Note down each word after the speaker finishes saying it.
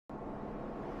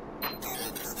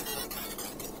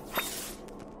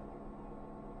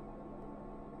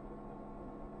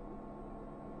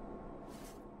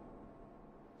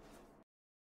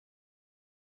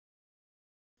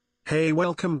Hey,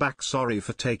 welcome back. Sorry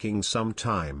for taking some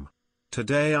time.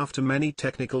 Today, after many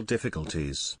technical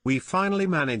difficulties, we finally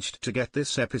managed to get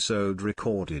this episode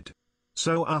recorded.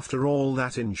 So after all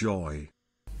that, enjoy.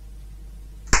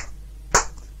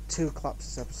 2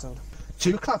 claps this episode.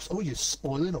 2 claps? Oh, you're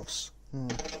spoiling us.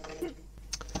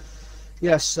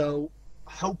 Yeah, so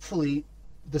hopefully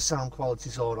the sound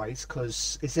quality's alright,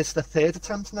 because is this the 3rd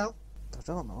attempt now? I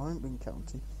don't know, I haven't been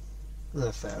counting.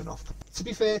 Fair enough. To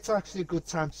be fair, it's actually a good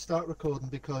time to start recording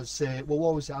because,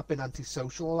 I've been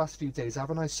antisocial the last few days,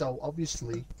 haven't I? So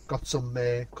obviously got some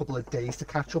couple of days to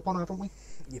catch up on, haven't we?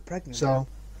 You're pregnant? So,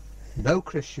 no,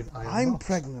 Christian, I'm not.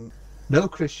 Pregnant. No,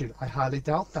 Christian, I highly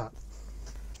doubt that.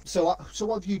 So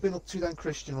what have you been up to then,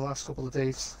 Christian, the last couple of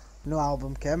days? No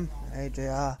album came,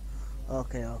 AJR.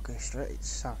 Okay, straight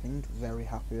sound. Very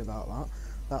happy about that.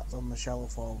 That's on the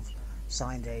shelf of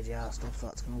signed AJR stuff.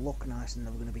 That's going to look nice and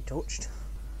never going to be touched.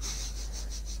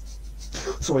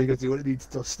 So what are you going to do when it needs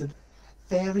dusting?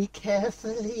 Very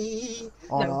carefully.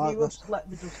 Oh, No, you no, must let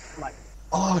me just like.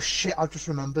 Oh shit, I've just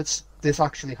remembered. This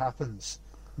actually happens.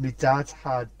 My dad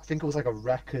had, I think it was like a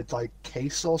record like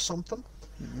case or something.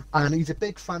 And he's a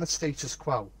big fan of Status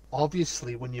Quo.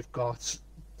 Obviously, when you've got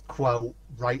Quo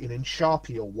writing in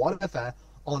Sharpie or whatever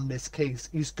on this case,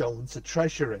 he's going to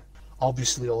treasure it.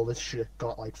 Obviously, all this shit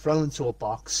got like thrown into a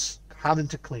box, having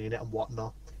to clean it and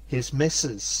whatnot. His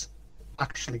missus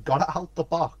actually got it out the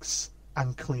box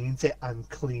and cleaned it and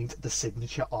cleaned the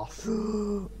signature off.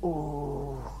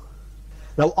 Oh.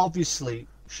 Now, obviously,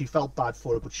 she felt bad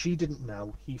for it, but she didn't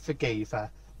know. He forgave her.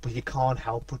 But you can't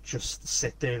help but just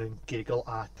sit there and giggle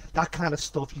at that kind of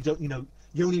stuff. You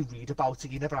only read about it,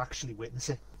 you never actually witness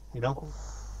it, you know?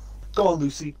 Go on,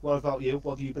 Lucy, what about you?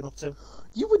 What have you been up to?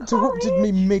 You interrupted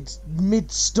me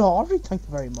mid-story, thank you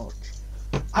very much.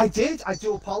 I did, I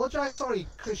do apologise. Sorry,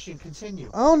 Christian, continue.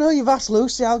 Oh no, you've asked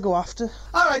Lucy, I'll go after.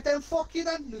 Alright then, fuck you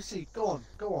then, Lucy. Go on,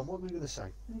 what were you going to say?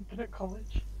 I've been at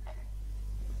college.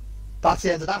 That's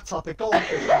the end of that topic, go on,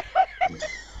 Christian.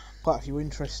 Quite a few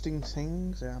interesting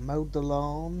things. I mowed the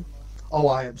lawn. Oh,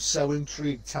 I am so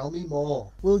intrigued, tell me more.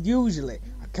 Well, usually,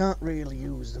 I can't really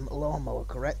use the lawnmower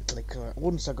correctly, because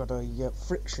once I got a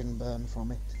friction burn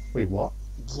from it. Wait, what?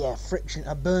 Yeah, friction.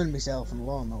 I burned myself on the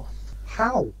lawnmower.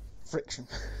 How? Friction.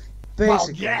 Well,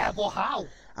 Basically, yeah, but how?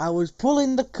 I was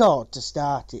pulling the cord to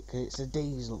start it, because it's a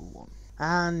diesel one.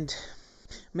 And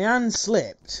my hand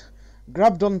slipped,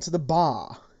 grabbed onto the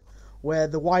bar, where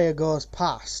the wire goes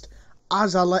past,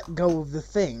 as I let go of the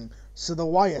thing, so the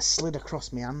wire slid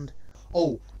across my hand.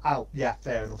 Oh, ow, yeah,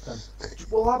 fair enough then.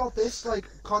 Well, how about this? Like,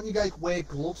 can't you guys wear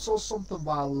gloves or something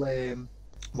while you're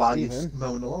Stephen,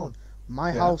 mowing the lawn?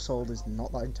 My Yeah. household is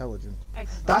not that intelligent.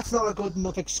 That's not a good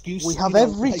enough excuse. We you have know,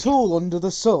 every like- tool under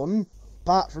the sun,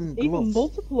 apart from Even gloves.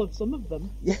 multiple of some of them.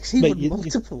 Yes, even Mate,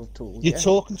 multiple of tools. You're yeah.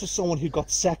 talking to someone who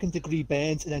got 2nd-degree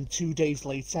burns and then 2 days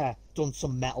later done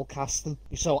some metal casting.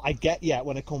 So I get you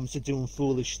when it comes to doing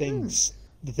foolish things.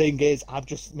 The thing is, I've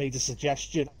just made a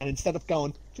suggestion, and instead of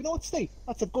going, do you know what, Steve,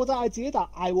 that's a good idea that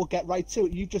I will get right to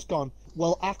it, you've just gone,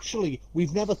 well, actually,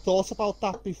 we've never thought about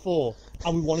that before,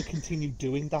 and we want to continue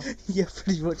doing that. Yeah,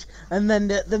 pretty much. And then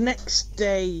the next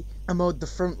day, I mowed the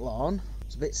front lawn.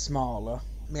 It's a bit smaller.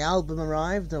 My album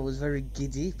arrived. I was very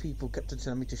giddy. People kept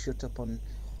telling me to shut up on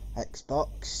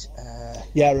Xbox.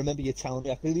 Yeah, I remember you telling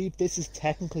me. I believe this is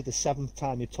technically the 7th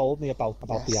time you told me about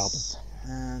the album. Yes.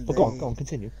 And But go on,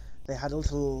 continue. They had a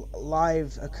little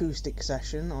live acoustic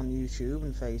session on YouTube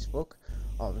and Facebook.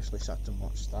 Obviously sat and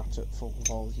watched that at full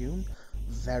volume.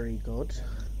 Very good.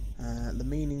 The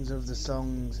meanings of the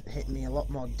songs hit me a lot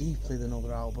more deeply than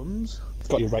other albums.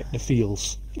 Got you right in the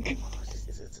feels. They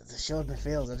showed me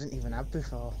feels I didn't even have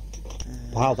before.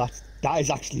 Wow, that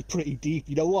is actually pretty deep.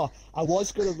 You know what? I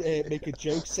was going to make a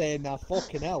joke saying,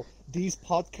 fucking hell, these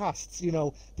podcasts,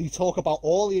 they talk about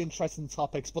all the interesting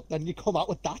topics, but then you come out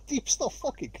with that deep stuff.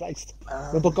 Fucking Christ.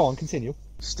 But go on, continue.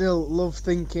 Still love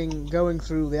going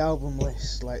through the album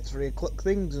list, like 3 o'clock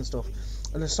things and stuff.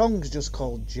 And the song's just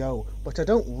called Joe, but I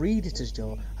don't read it as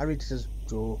Joe. I read it as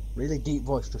Joe. Really deep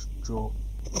voice, just Joe.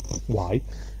 Why?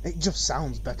 It just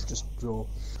sounds better, just Joe.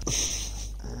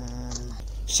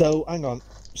 So, hang on.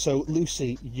 So,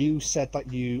 Lucy, you said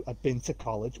that you had been to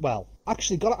college. Well,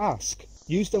 actually, gotta ask.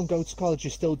 You don't go to college, you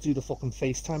still do the fucking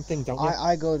FaceTime thing, don't you?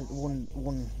 I go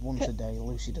once a day.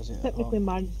 Lucy does it at Technically, home.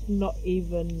 mine's not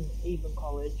even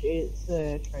college. It's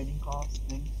a training course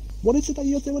thing. What is it that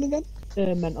you're doing again?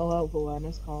 Mental health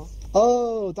awareness course.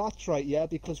 Oh, that's right, yeah,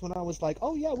 because when I was like,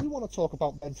 oh yeah, we want to talk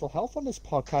about mental health on this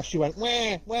podcast, you went,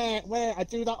 where, I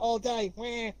do that all day,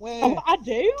 where. Oh, I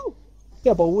do.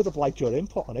 Yeah, but I would have liked your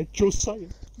input on it, just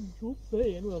saying. You're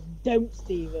saying, well, don't,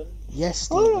 Stephen. Yes,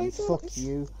 Stephen, Alright, fuck alright.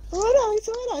 you.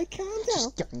 Alright, calm down.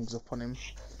 Just gangs up on him.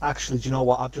 Actually, do you know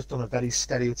what? I've just done a very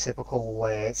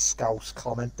stereotypical Scouse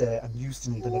comment there, and you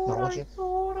didn't even acknowledge it.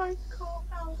 Alright, calm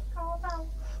down.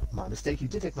 My mistake, you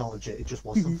did acknowledge it, it just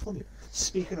wasn't funny.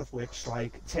 Speaking of which,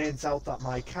 like, turns out that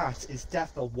my cat is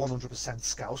definitely 100%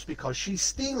 Scouse because she's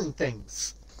stealing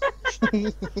things.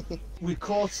 We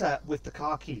caught her with the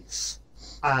car keys,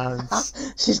 and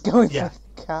She's going Yeah. for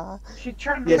the car. She's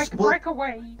trying to Yes, make a well-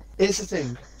 breakaway. here's the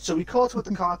thing. So we caught her with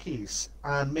the car keys,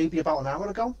 and maybe about an hour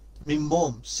ago, my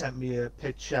mum sent me a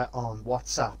picture on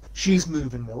WhatsApp. She's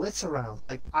moving the litter around,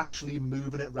 like actually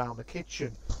moving it around the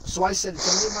kitchen. So I said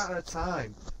it's only a matter of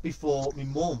time before my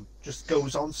mum just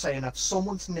goes on saying that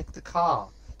someone's nicked the car.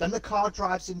 Then the car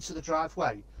drives into the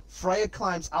driveway. Freya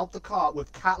climbs out the car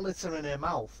with cat litter in her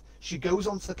mouth. She goes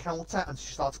onto the counter and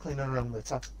she starts cleaning her own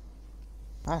litter.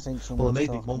 I think Well, someone's maybe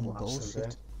talking mum will have to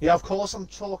bullshit. Yeah, of course I'm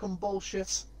talking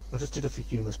bullshit. I just did it for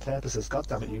humorous purposes. God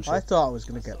damn it, you I two. thought I was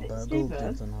going to get burgled the Stephen?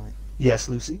 other night. Yes,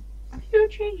 Lucy. Have you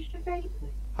changed the vape?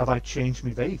 Have I changed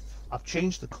my vape? I've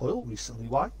changed the coil recently.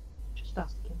 Why? Just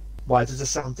asking. Why does it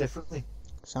sound differently?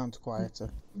 Sounds quieter.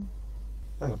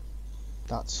 Hang on.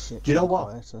 That's shit. Do you know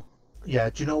what? Quieter. Yeah,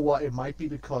 do you know what? It might be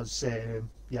because the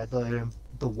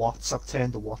watts. I've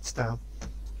turned the watts down.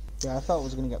 Yeah, I thought I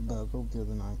was going to get burgled the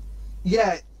other night.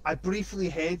 Yeah, I briefly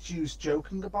heard you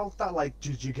joking about that. Like,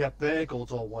 did you get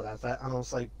burgled or whatever? And I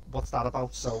was like, what's that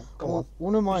about? So go on.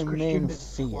 One of my Just main Christian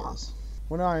business. fears.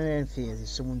 One of my main fears is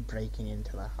someone breaking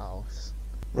into the house.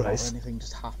 Or Right. anything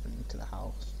just happening to the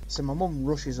house. So my mum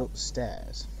rushes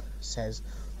upstairs, says,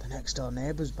 the next door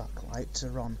neighbour's back lights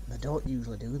are on. They don't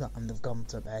usually do that and they've gone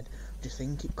to bed. Do you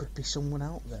think it could be someone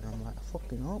out there? And I'm like, I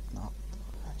fucking hope not.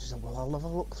 She said, well, I'll have a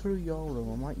look through your room.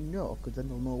 I'm like, no, because then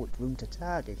they'll know which room to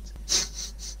target.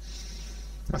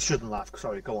 I shouldn't laugh.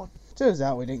 Sorry, go on. Turns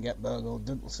out we didn't get burgled.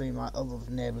 Didn't seem like other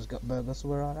neighbours got burgled, so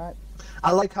we're alright.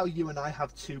 I like how you and I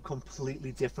have two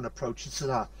completely different approaches to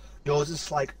that. Yours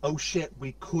is like, oh shit,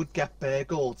 we could get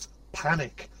burgled,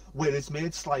 panic. Whereas me,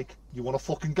 it's like, you want to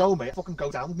fucking go, mate? Fucking go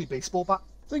down with me baseball bat.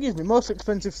 Thing is, my most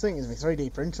expensive thing is my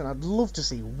 3D printer, and I'd love to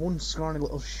see one scrawny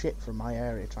little shit from my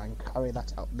area try and carry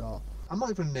that outdoor. I'm not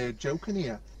even joking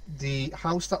here. The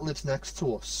house that lives next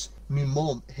to us, my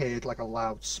mum heard like a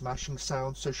loud smashing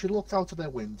sound, so she looked out of her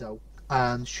window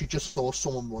and she just saw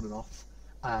someone running off,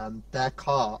 and their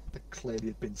car clearly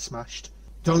had been smashed.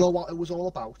 Don't know what it was all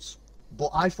about, but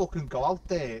I fucking go out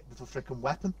there with a freaking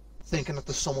weapon, thinking that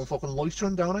there's someone fucking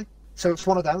loitering, don't I? So it's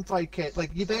one of them, like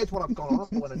you've heard what I've gone on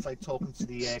about when it's like talking to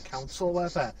the council or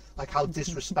whatever, like how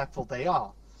disrespectful they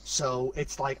are. So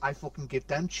it's like I fucking give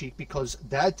them cheek because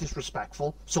they're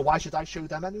disrespectful. So why should I show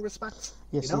them any respect?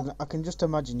 Yes, You know? I can just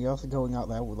imagine you're going out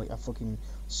there with like a fucking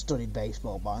studied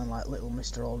baseball bat and like little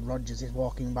Mr. Old Rogers is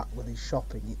walking back with his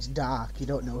shopping. It's dark, you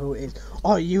don't know who it is.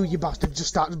 Oh, you bastard, just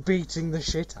starts beating the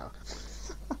shit out.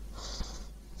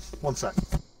 1 sec.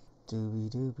 Doobie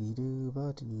doobie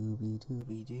dooba, doobie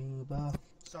doobie dooba.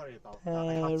 Sorry about that.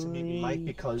 I had to mute my mic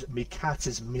because my cat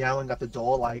is meowing at the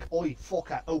door like, oi,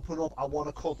 fucker, open up, I want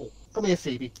a cuddle. Come here,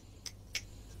 Phoebe.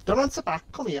 Don't answer back,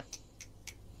 come here.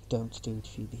 Don't do it,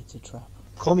 Phoebe, it's a trap.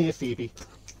 Come here, Phoebe.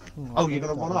 Oh, you're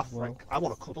gonna that run as off, well. Frank. I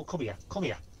want a cuddle, come here, come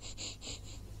here.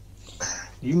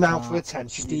 You meow for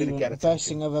attention, you're Stephen, gonna get the attention. best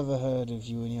thing I've ever heard of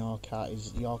you and your cat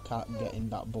is your cat getting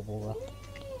that bubble wrap.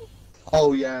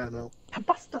 Oh yeah, I know. The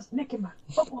bastard's nicking my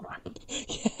bubble wrap.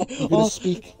 You're gonna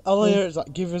speak. All I hear is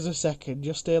like, give us a second,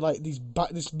 just hear like this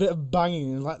bit of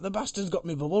banging, and like the bastard's got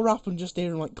me bubble wrap, and just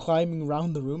hear him like climbing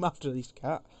round the room after this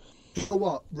cat. You know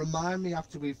what? Remind me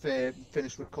after we've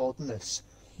finished recording this.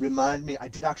 Remind me, I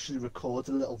did actually record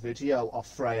a little video of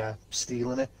Freya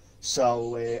stealing it,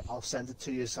 so I'll send it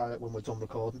to you when we're done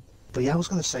recording. But yeah, I was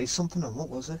going to say something, and what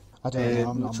was it? I don't know,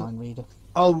 I'm we not were a mind reader.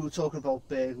 Oh, we were talking about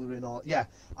burglary and all. Yeah,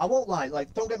 I won't lie.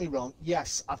 Like, don't get me wrong.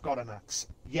 Yes, I've got an axe.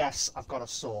 Yes, I've got a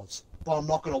sword. But I'm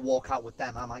not going to walk out with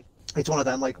them, am I? It's one of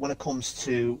them, like, when it comes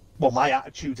to, well, my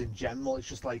attitude in general, it's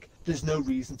just like, there's no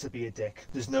reason to be a dick.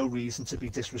 There's no reason to be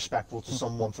disrespectful to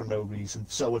someone for no reason.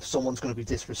 So if someone's going to be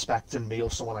disrespecting me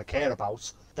or someone I care about,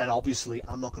 then obviously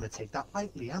I'm not going to take that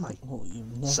lightly, am I? Well,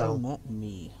 you've never So- met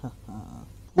me. haha.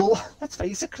 Well, let's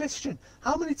face it, Christian.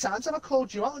 How many times have I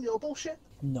called you out on your bullshit?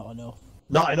 Not enough.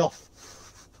 Not enough.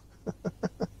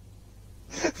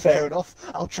 Fair enough.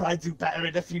 I'll try and do better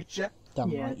in the future. Damn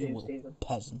Yeah, right you do, will. Stephen.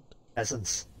 Peasant.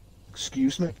 Peasants.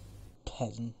 Excuse me?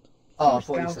 Peasant. Oh, I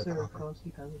thought you said Scouser, that. of course,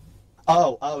 he can.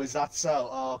 Oh, is that so?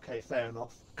 Oh, okay, fair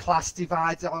enough. Class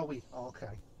divide, are we? Okay.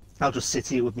 I'll just sit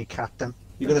here with me cat then.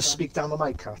 You're going to speak down to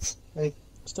my cat? Hey?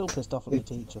 Still pissed off at the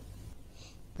teacher.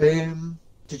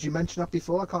 Did you mention that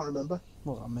before? I can't remember.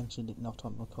 Well, I mentioned it not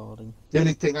on recording. The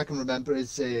only thing I can remember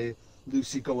is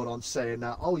Lucy going on saying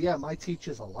that, oh yeah, my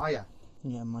teacher's a liar.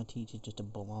 Yeah, my teacher's just a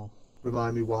bumhole.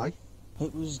 Remind me why?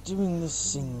 It was doing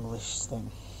this English thing,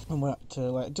 and we're up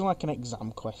to do like an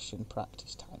exam question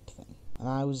practice type thing. And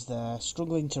I was there,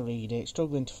 struggling to read it,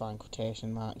 struggling to find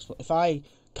quotation marks. But if I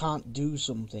can't do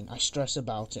something, I stress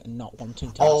about it and not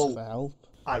wanting to ask for help.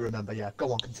 I remember, yeah.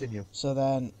 Go on, continue. So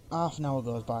then, half an hour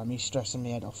goes by, me stressing my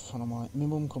head off, and I'm like, my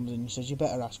mum comes in and says, you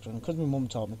better ask her, and because my mum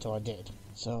told me to, I did.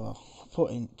 So I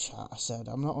put in chat, I said,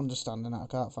 I'm not understanding that, I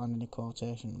can't find any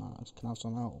quotation marks, can I have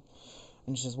some help?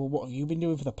 And she says, well, what have you been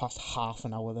doing for the past half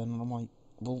an hour then? And I'm like,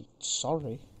 well,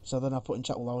 sorry. So then I put in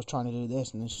chat, well, I was trying to do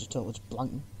this, and then she just told me to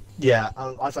blank. Yeah,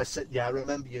 as I said, yeah, I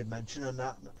remember you mentioning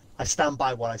that. I stand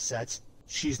by what I said.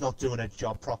 She's not doing her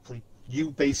job properly. You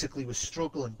basically were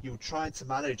struggling. You were trying to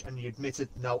manage, and you admitted,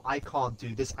 no, I can't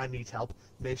do this. I need help.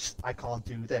 Miss, I can't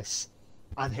do this.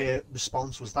 And her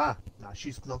response was that. No,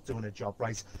 she's not doing her job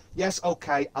right. Yes,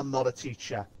 okay, I'm not a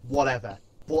teacher. Whatever.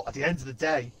 But at the end of the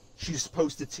day, she's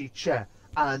supposed to teach her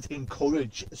and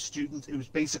encourage a student who's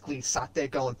basically sat there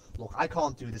going, look, I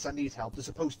can't do this, I need help. They're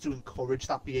supposed to encourage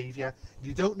that behaviour. If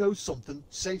you don't know something,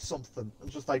 say something.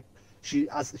 And just like, she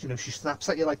snaps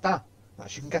at you like that. Now,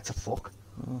 she can get to fuck.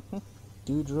 Mm-hmm.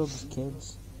 Do drugs,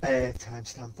 kids.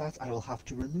 Timestamp that. I will have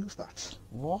to remove that.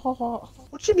 What?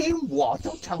 What do you mean, what?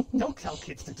 Don't tell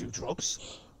kids to do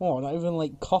drugs. What, not even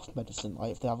like cough medicine,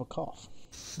 like if they have a cough?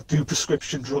 Do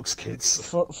prescription drugs, kids.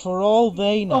 For all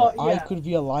they know, Oh, yeah. I could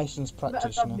be a licensed Better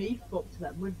practitioner. than me, fuck to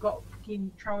them. We've got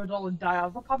fucking Tramadol and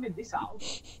diazepam in this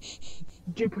house.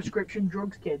 Do prescription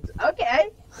drugs, kids. Okay.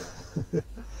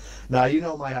 Now, you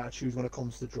know my attitude when it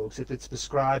comes to drugs. If it's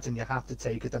prescribed and you have to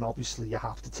take it, then obviously you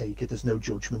have to take it. There's no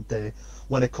judgment there.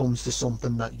 When it comes to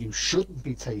something that you shouldn't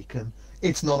be taking,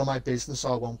 it's none of my business,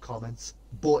 so I won't comment.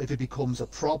 But if it becomes a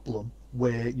problem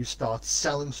where you start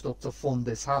selling stuff to fund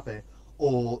this habit,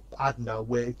 or, I don't know,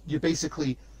 where you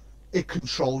basically, it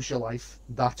controls your life,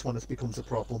 that's when it becomes a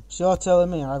problem. So you're telling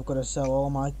me I've got to sell all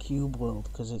my Cube World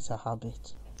because it's a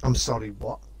habit? I'm sorry,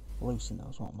 what? Lucy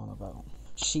knows what I'm on about.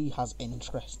 She has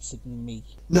interests in me.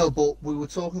 No, but we were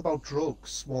talking about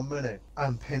drugs 1 minute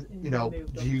and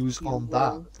views on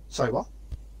that. Sorry, what?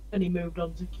 And he moved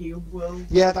on to Cube World.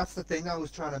 Yeah, that's the thing I was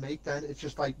trying to make then. It's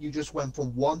just like you just went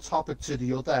from one topic to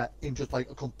the other in just like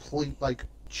a complete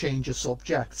change of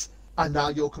subject. And now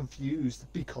you're confused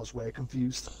because we're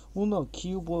confused. Well, no,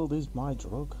 Cube World is my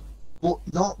drug. But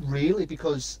not really,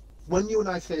 because when you and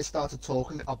I first started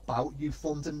talking about you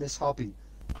funding this hobby,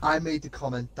 I made the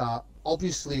comment that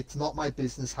obviously it's not my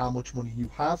business how much money you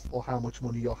have or how much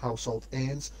money your household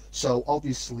earns. So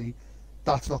obviously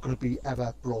that's not going to be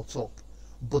ever brought up.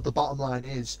 But the bottom line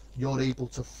is you're able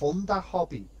to fund that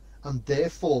hobby, and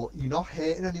therefore you're not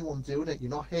hurting anyone doing it.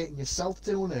 You're not hurting yourself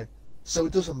doing it. So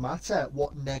it doesn't matter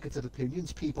what negative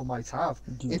opinions people might have.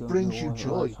 It brings you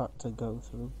joy. I've had to go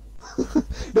through.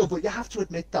 No, but you have to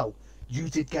admit though, you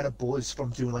did get a buzz from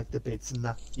doing the bits and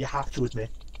that. You have to admit.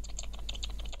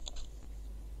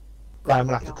 Right, I'm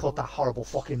gonna have to cut that horrible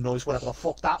fucking noise, whatever the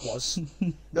fuck that was.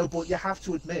 No, but you have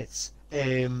to admit,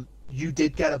 you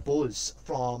did get a buzz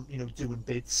from doing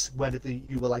bits, whether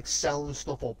you were selling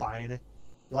stuff or buying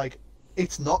it.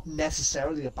 It's not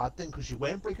necessarily a bad thing because you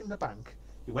weren't breaking the bank,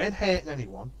 you weren't hurting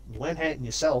anyone, you weren't hurting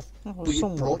yourself. But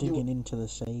someone digging into the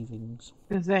savings.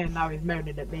 Because then now he's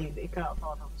moaning at me that he can't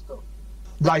afford that stuff.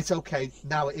 Right, okay,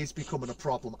 now it is becoming a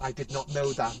problem. I did not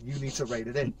know that. You need to rate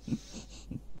it in.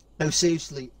 No,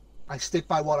 seriously. I stick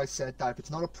by what I said, that if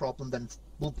it's not a problem, then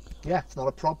it's not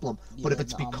a problem. But if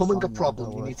it's becoming a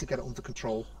problem, you need to get it under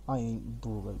control. I ain't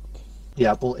broke.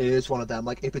 Yeah, but it is one of them.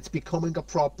 If it's becoming a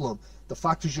problem, the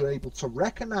fact is you're able to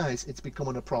recognise it's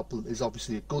becoming a problem is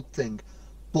obviously a good thing.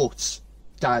 But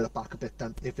dial it back a bit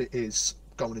then, if it is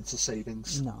going into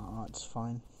savings. No, it's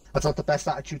fine. That's not the best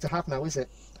attitude to have now, is it?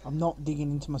 I'm not digging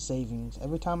into my savings.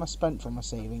 Every time I spent from my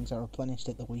savings, I replenished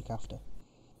it the week after.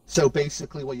 So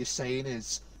basically what you're saying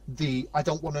is, I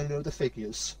don't want to know the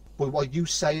figures, but are you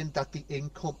saying that the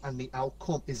income and the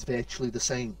outcome is virtually the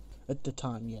same? At the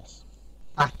time, yes.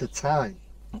 At the time?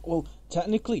 Well,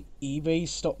 technically, eBay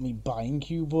stopped me buying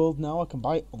Cube World now. I can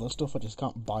buy other stuff, I just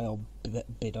can't buy or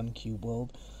bid on Cube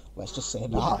World. Let's just say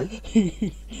that. Why?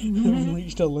 I've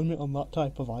reached a limit on that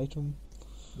type of item.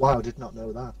 Wow, I did not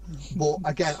know that. But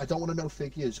again, I don't want to know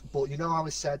figures, but how I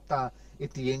said that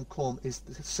if the income is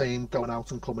the same going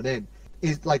out and coming in,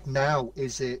 is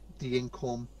it the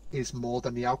income is more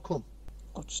than the outcome?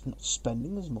 I'm just not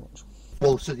spending as much.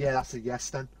 Well, so yeah, that's a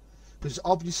yes then. Because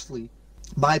obviously,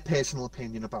 my personal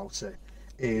opinion about it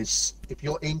is if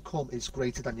your income is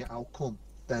greater than your outcome,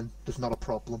 then there's not a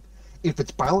problem. If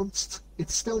it's balanced,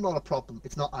 it's still not a problem.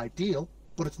 It's not ideal,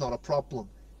 but it's not a problem.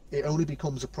 It only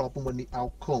becomes a problem when the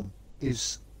outcome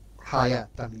is higher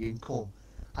than the income.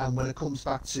 And when it comes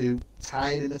back to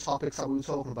tying in the topics that we were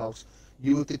talking about,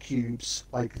 you with the cubes,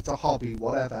 like it's a hobby,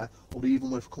 whatever, or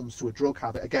even when it comes to a drug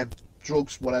habit, again,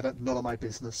 drugs, whatever, none of my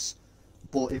business.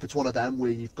 But if it's one of them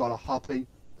where you've got a hobby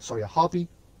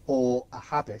or a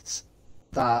habit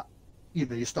that, you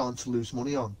know, you're starting to lose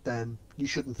money on, then you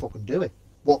shouldn't fucking do it.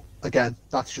 But again,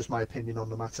 that's just my opinion on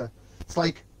the matter. It's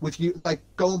like with you, like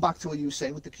going back to what you were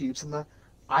saying with the cubes and that,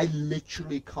 I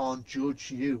literally can't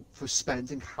judge you for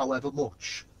spending however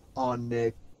much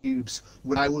on cubes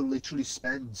when I will literally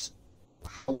spend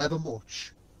however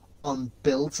much on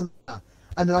builds and that.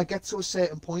 And then I get to a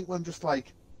certain point where I'm just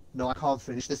like, no, I can't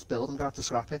finish this build, I'm gonna have to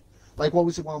scrap it. Like, what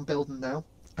was it while I'm building now?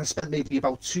 I spent maybe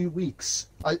about 2 weeks.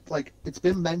 It's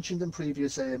been mentioned in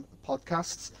previous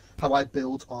podcasts how I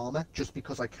build armor just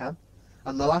because I can.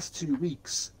 And the last 2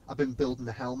 weeks, I've been building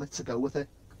a helmet to go with it.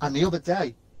 And the other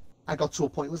day, I got to a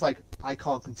point where it was like, I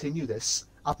can't continue this.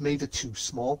 I've made it too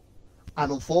small.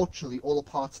 And unfortunately, all the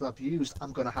parts that I've used,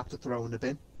 I'm going to have to throw in the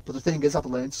bin. But the thing is, I've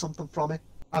learned something from it.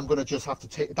 I'm going to just have to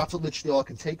take, that's literally all I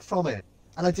can take from it.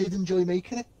 And I did enjoy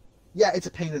making it. Yeah, it's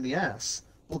a pain in the ass,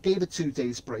 but gave it 2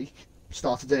 days break.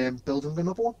 Started building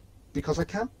another one because I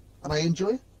can. And I enjoy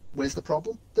it. Where's the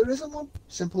problem? There isn't one.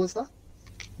 Simple as that.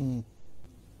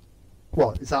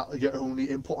 What, is that your only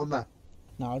input on that?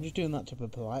 No, I'm just doing that to be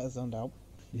polite, I zoned out.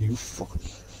 You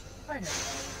fucking... I heard.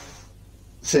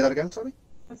 Say that again, sorry?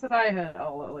 I said I heard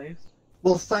all at least.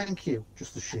 Well, thank you.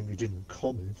 Just a shame you didn't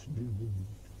comment.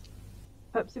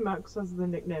 Pepsi Max has the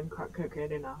nickname crack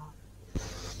cocaine in our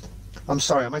I'm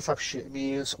sorry, I might have shit in my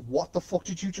ears. What the fuck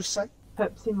did you just say?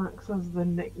 Pepsi Max has the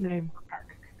nickname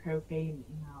crack cocaine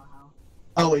in our house.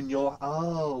 Oh, in your...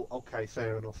 Oh, okay,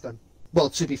 fair enough then. Well,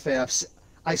 to be fair,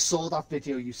 I saw that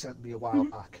video you sent me a while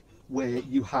back where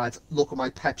you had, look at my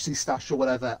Pepsi stash or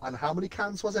whatever, and how many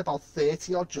cans was it? About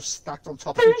 30 odd just stacked on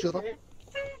top of each other?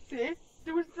 30?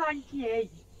 There was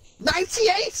 98.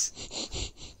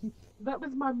 98?! That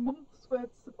was my month's worth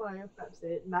supply of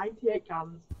Pepsi, 98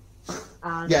 cans.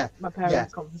 And Yeah, my parents yeah.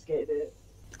 confiscated it.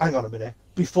 Hang on a minute.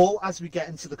 Before, as we get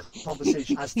into the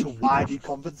conversation as to why you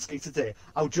confiscated it,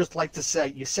 I would just like to say,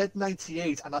 you said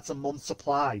 98 and that's a month's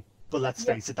supply. But let's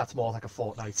face it, that's more like a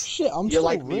fortnight. Shit, I'm You're so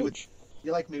like rich. me with,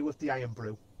 you're like me with the Iron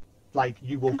Brew. Like,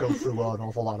 you will go through an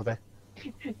awful lot of it.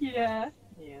 Yeah.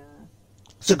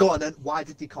 So go on then, why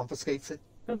did they confiscate it?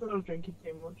 Because I was drinking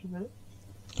too much of it.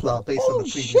 Well, based on Oh,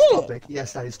 the previous shit. topic,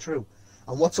 yes, that is true.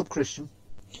 And what's up, Christian?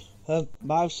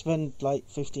 I've spent like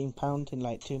 £15 in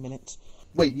like 2 minutes.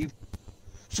 Wait, you...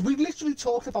 So we literally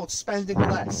talked about spending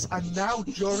less, and now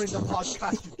during the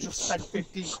podcast you've just spent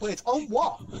 15 quid. On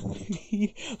what?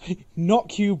 Not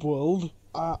Cube World.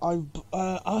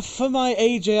 For my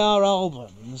AJR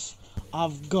albums,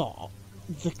 I've got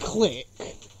The Click,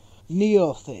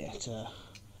 Neo Theatre,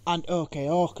 and OK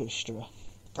Orchestra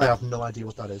I have no idea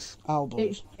what that is.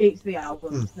 albums. It's the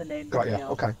album, it's the name Got of the ya,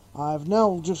 album. okay. I've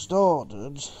now just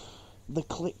ordered The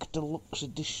Click Deluxe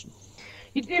Edition.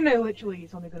 You do know literally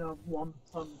it's only going to have one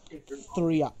song different.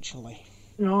 3 actually.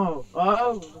 No.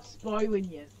 Oh, spoiling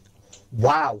you.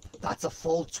 Wow, that's a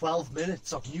full 12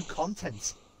 minutes of new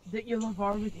content. That you'll have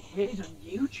already heard on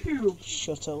YouTube.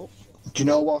 Shut up. Do you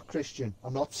know what, Christian?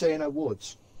 I'm not saying I would,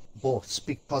 but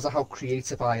because of how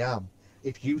creative I am,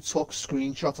 if you took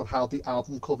screenshots of how the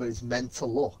album cover is meant to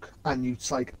look, and you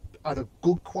like had a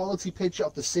good quality picture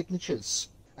of the signatures,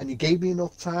 and you gave me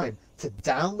enough time to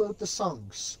download the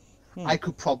songs, I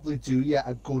could probably do you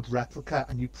a good replica,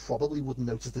 and you probably wouldn't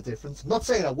notice the difference. I'm not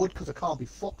saying I would, because I can't be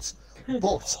fucked,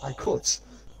 but I could.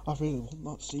 I really want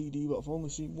that CD, but I've only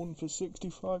seen one for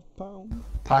 £65.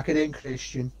 Pack it in,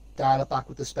 Christian. Dial it back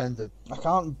with the spending. I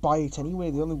can't buy it anyway.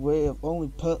 The only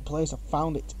place I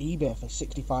found it's eBay for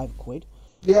 65 quid.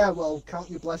 Yeah, well, count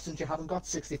your blessings, you haven't got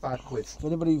 65 quid. If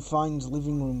anybody finds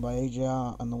Living Room by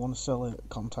AJR and they want to sell it,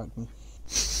 contact me.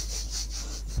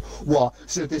 What?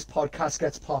 So if this podcast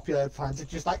gets popular, fans are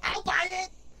just like, I'll buy it!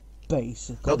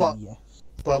 Basically, No, but- yes.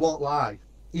 But I won't lie,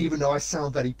 even though I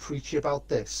sound very preachy about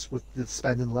this, with the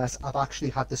spending less, I've actually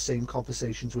had the same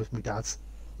conversations with my dad.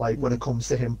 Like, when it comes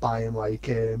to him buying, like,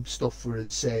 stuff for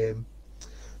his,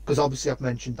 because obviously I've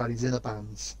mentioned that he's in a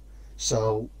band,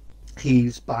 so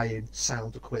he's buying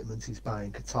sound equipment, he's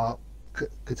buying guitar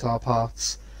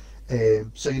parts,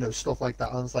 so, you know, stuff like that.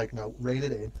 And I was like, no, rein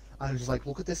it in. And I was just like,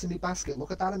 look at this in my basket,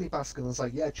 look at that in my basket. And I was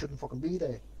like, yeah, it shouldn't fucking be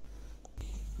there.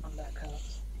 My neck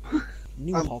hurts.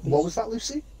 New hobbies. What was that,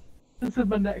 Lucy? I said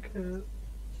my neck hurts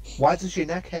Why does your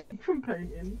neck hurt? from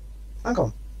painting. Hang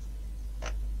on.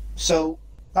 So,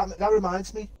 That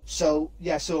reminds me. So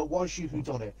yeah, so it was you who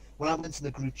done it. When I went to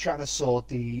the group chat, I saw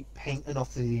the painting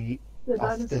of the The of the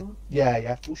dinosaur.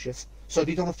 yeah. Oh shit. So have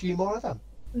you done a few more of them?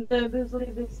 No, there's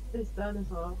like this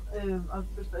dinosaur. I've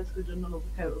just basically done another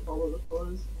coat of all of the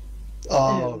colours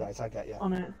Oh right, I get you.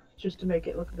 on it, just to make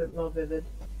it look a bit more vivid.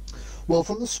 Well,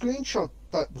 from the screenshot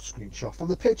from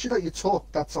the picture that you took,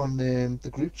 that's on the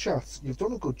group chat. You've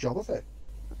done a good job of it.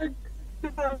 I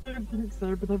don't think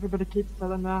so, but everybody keeps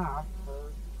telling me I have.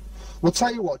 Well,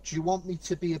 tell you what. Do you want me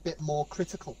to be a bit more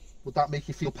critical? Would that make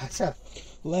you feel better?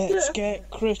 Let's get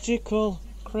critical.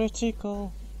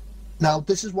 Critical. Now,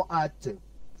 this is what I'd do,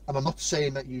 and I'm not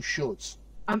saying that you should.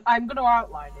 I'm going to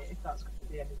outline it if that's going to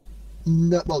be anything.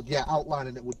 No, well, yeah,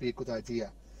 outlining it would be a good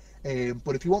idea.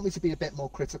 But if you want me to be a bit more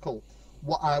critical,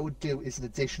 what I would do is an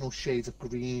additional shade of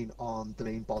green on the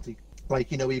main body.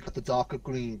 Like, you know, where you've got the darker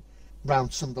green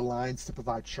round some of the lines to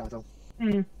provide shadow.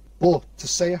 Mm. But to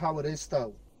say how it is,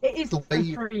 though, It is The for way a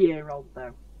you- 3-year-old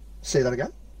though. say that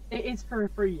again. It is for a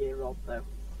 3-year-old though.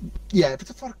 Yeah, if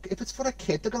it's for a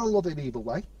kid, they're gonna love it either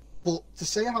way. But to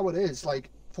say how it is, like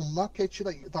from that picture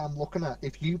that I'm looking at,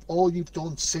 if all you've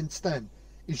done since then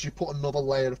is you put another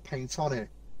layer of paint on it,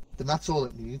 then that's all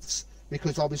it needs.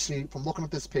 Because obviously, from looking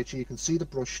at this picture, you can see the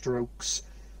brush strokes.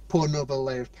 Put another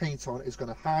layer of paint on it is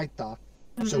going to hide that.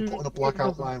 So putting a black it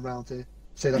doesn't. outline around it.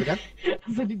 Say that again.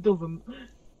 I said it doesn't.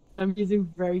 I'm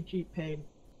using very cheap paint,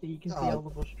 so you can see Oh. all the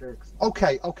brush strokes.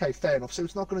 Okay, fair enough. So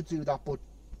it's not going to do that, but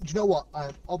do you know what?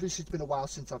 Obviously, it's been a while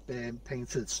since I've been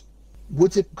painted.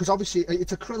 Would it? Because obviously,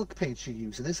 it's acrylic paint you're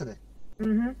using, isn't it?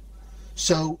 Mhm.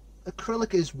 So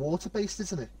acrylic is water-based,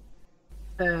 isn't it?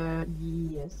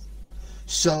 Yes.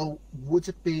 So would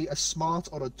it be a smart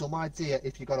or a dumb idea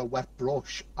if you got a wet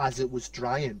brush as it was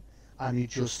drying and you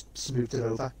just smoothed it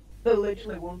over? But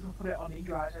literally, once I put it on, it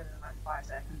dries in like 5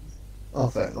 seconds. Oh,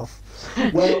 fair enough.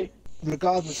 Well,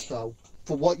 regardless though,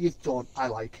 for what you've done, I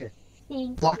like it.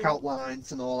 Black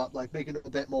outlines and all that, like making it a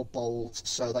bit more bold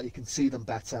so that you can see them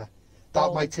better.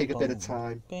 That might take a bit of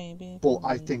time, Baby, but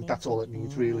I think that's all it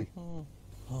needs, really.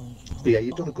 But yeah,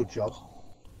 you've done a good job.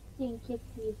 Thank you,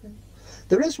 Stephen.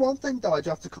 There is one thing though I'd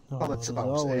have to Oh, comment there's about.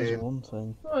 always one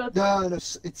thing. No,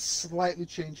 it's slightly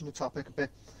changing the topic a bit.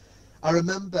 I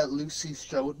remember Lucy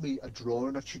showed me a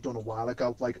drawing that she'd done a while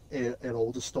ago, like her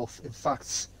older stuff. In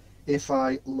fact, if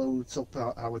I load up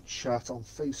our chat on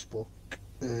Facebook,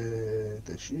 there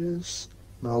she is.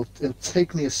 Now, it'll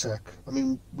take me a sec. I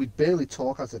mean, we barely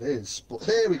talk as it is, but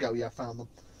there we go. Yeah, I found them.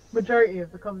 Majority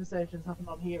of the conversations happen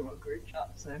on here on group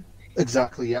chat, so.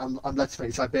 Exactly, yeah. And let's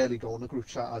face it, I barely go on the group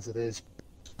chat as it is.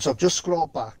 So I've just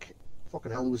scrolled back.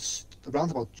 Fucking hell, it was around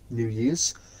about New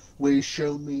Year's, where you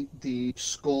showed me the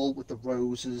skull with the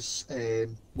roses,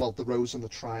 well, the rose and the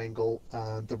triangle,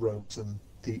 and the rose and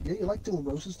the... Yeah, you like doing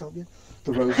roses, don't you?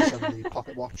 The roses and the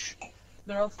pocket watch.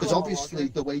 They're all Because still obviously,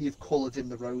 the way you've coloured in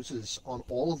the roses on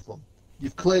all of them,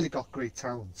 you've clearly got great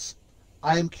talents.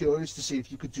 I am curious to see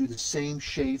if you could do the same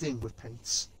shading with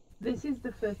paints. This is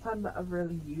the first time that I've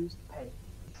really used paint.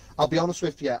 I'll be honest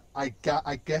with you, I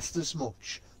guessed as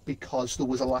much because there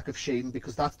was a lack of shading,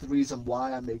 because that's the reason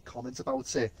why I made comments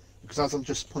about it. Because as I'm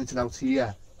just pointing out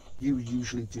here, you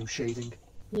usually do shading.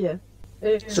 Yeah.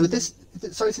 So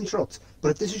sorry to interrupt, but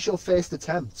if this is your first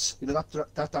attempt, you know,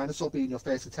 that dinosaur being your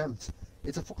first attempt,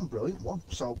 it's a fucking brilliant one.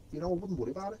 So, you know, I wouldn't worry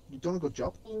about it. You've done a good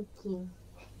job. Thank you.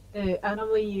 I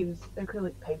normally use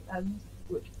acrylic paint pens,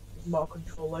 which is more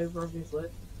control over, obviously.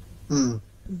 Hmm.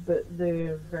 But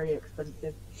they're very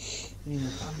expensive.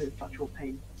 And it's actual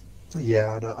paint.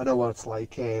 Yeah, I know what it's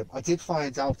like. I did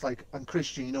find out, like, and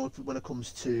Christian, you know, when it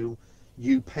comes to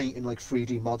you painting like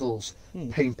 3D models,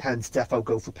 paint pens, defo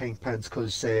go for paint pens,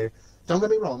 because don't get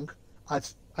me wrong,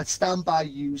 I'd stand by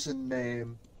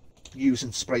using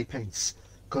spray paints,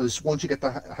 because once you get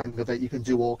the hang of it, you can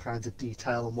do all kinds of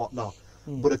detail and whatnot.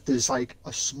 But if there's like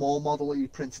a small model that you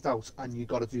printed out and you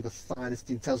got to do the finest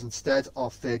details instead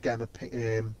of getting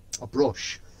a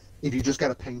brush, if you just get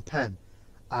a paint pen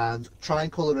and try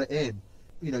and colour it in,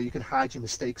 you know, you can hide your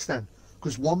mistakes then.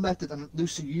 Because one method, and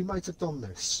Lucy, you might have done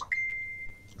this,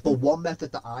 but one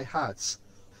method that I had,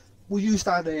 we'll use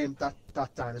that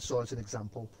dinosaur as an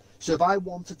example. So if I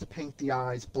wanted to paint the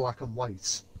eyes black and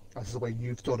white, as the way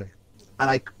you've done it, and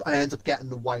I end up getting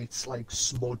the white like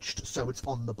smudged so it's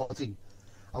on the body,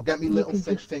 I'll get my You little can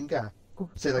thick just- finger. Cover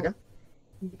Say it that up. again?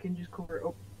 You can just cover it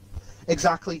up.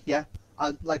 Exactly, yeah.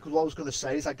 Like what I was going to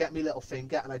say is I get my little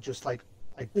finger and I just like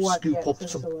Wipe the scoop up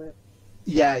excess some... away.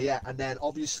 Yeah, and then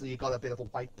obviously you got a bit of a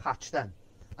white patch then,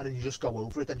 and then you just go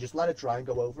over it, then just let it dry and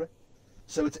go over it.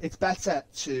 So it's better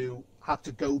to have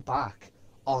to go back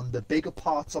on the bigger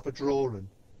parts of a drawing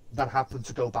than happen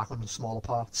to go back on the smaller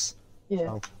parts.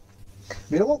 Yeah. So,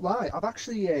 you know what? Why? I've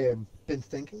actually been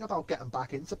thinking about getting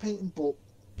back into painting, but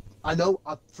I know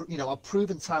I've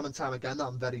proven time and time again that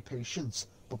I'm very patient.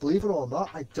 But believe it or not,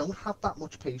 I don't have that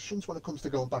much patience when it comes to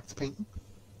going back to painting.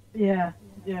 Yeah.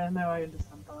 Yeah. No, I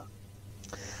understand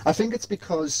that. I think it's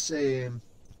because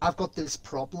I've got this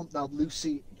problem now,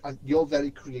 Lucy, and you're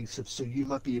very creative, so you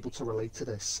might be able to relate to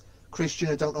this. Christian,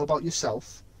 I don't know about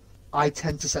yourself. I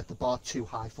tend to set the bar too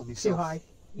high for myself. Too high.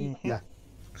 Yeah.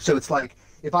 So it's like,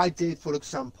 if I did, for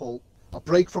example, a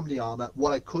break from the armour,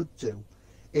 what I could do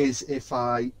is if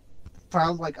I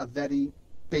found like a very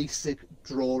basic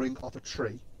drawing of a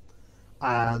tree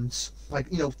and like,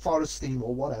 forest theme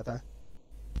or whatever,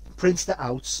 print it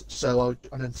out,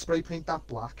 and then spray paint that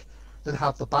black, then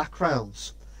have the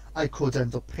backgrounds. I could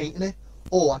end up painting it,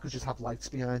 or I could just have lights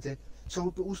behind it.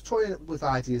 So I was toying with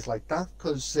ideas like that,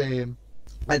 because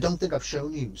I don't think I've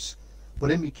shown you,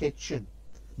 but in my kitchen,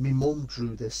 my mum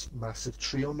drew this massive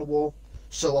tree on the wall.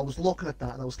 So I was looking at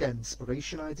that and I was getting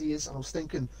inspiration ideas, and I was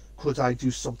thinking, could I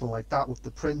do something like that with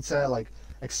the printer, like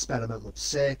experiment with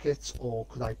circuits, or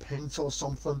could I paint or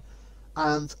something?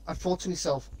 And I thought to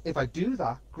myself, if I do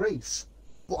that, great.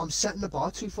 But I'm setting the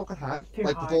bar too fucking high,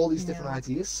 with all these different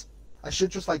ideas. I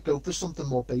should just like go for something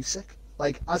more basic.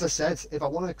 Like, as I said, if I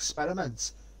want to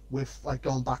experiment with like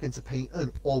going back into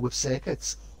painting or with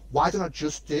circuits, why don't I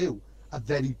just do a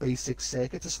very basic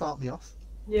circuit to start me off?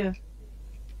 Yeah.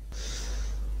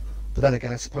 But then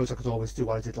again, I suppose I could always do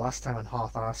what I did last time and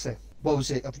half-arse it. What was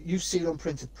it? Have you seen on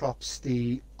Printed Props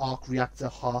the arc reactor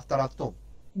heart that I've done?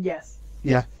 Yes.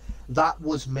 Yeah. That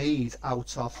was made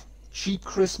out of cheap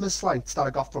Christmas lights that I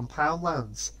got from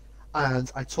Poundlands,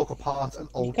 and I took apart an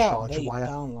old charger wire.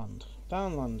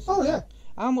 Poundland. Oh yeah.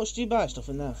 How much do you buy stuff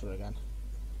in there for again?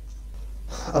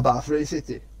 About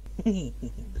 £3.50.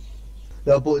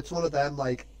 No, but it's one of them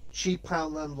like cheap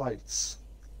Poundland lights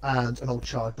and an old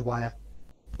charger wire.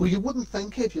 Well, you wouldn't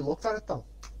think it if you looked at it though.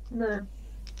 No.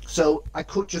 So I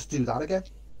could just do that again.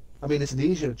 I mean, it's an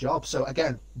easier job. So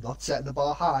again, not setting the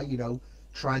bar high,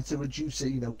 trying to reduce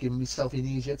it, giving myself an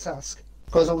easier task.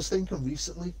 Because I was thinking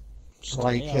recently,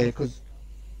 because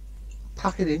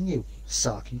pack it in, you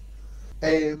Saki.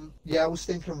 Yeah, I was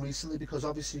thinking recently because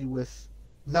obviously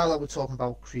now that we're talking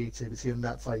about creativity, and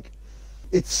that's like,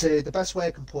 it's the best way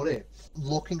I can put it,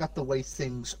 looking at the way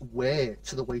things were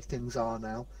to the way things are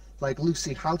now. Like,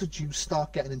 Lucy, how did you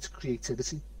start getting into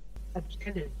creativity? I just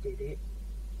kind of did it.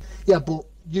 Yeah, but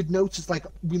you'd notice, like,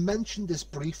 we mentioned this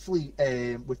briefly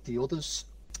with the others,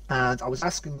 and I was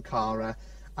asking Cara,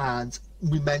 and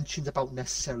we mentioned about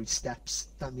necessary steps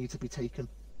that need to be taken.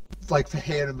 Like, for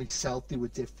her and myself, they were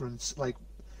different. Like,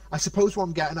 I suppose what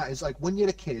I'm getting at is, like, when you're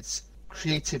a kid,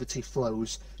 creativity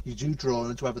flows. You do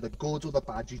drawings, whether they're good or they're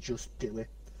bad, you just do it.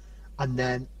 And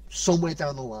then, somewhere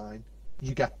down the line,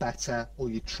 you get better,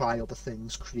 or you try other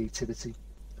things creatively.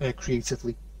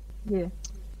 Yeah.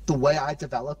 The way I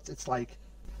developed, it's like,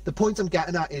 the point I'm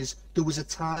getting at is, there was a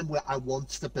time where I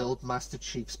wanted to build Master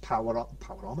Chief's power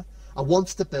armor. I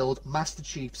wanted to build Master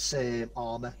Chief's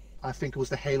armor. I think it was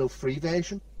the Halo 3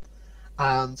 version.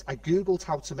 And I googled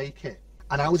how to make it,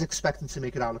 and I was expecting to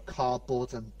make it out of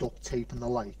cardboard and duct tape and the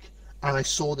like. And I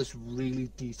saw this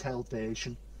really detailed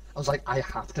version. I was like, I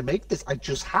have to make this. I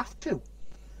just have to.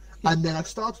 And then I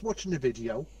started watching the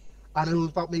video, and it was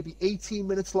about maybe 18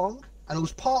 minutes long, and it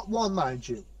was part 1, mind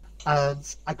you.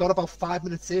 And I got about 5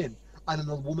 minutes in, and then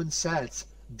the woman said,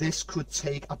 this could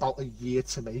take about a year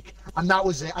to make. And that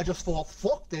was it. I just thought,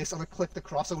 fuck this, and I clicked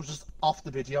across. I was just off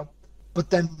the video. But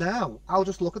then now, I'll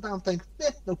just look at that and think,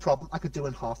 no problem, I could do it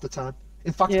in half the time.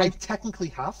 In fact, I technically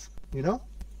have,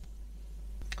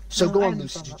 So No, go I on, Lucy,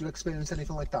 understand did that. you experience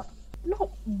anything like that?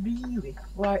 Not really.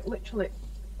 Like, literally,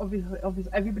 obviously,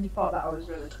 everybody thought that I was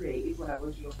really creative when I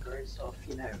was younger and stuff,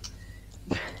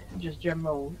 Just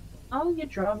general, your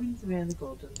drawings are really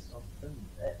good and stuff.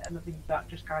 And I think that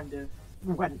just kind of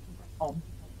went on.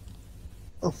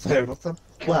 Oh, fair enough then.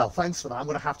 Well, thanks for that. I'm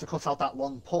going to have to cut out that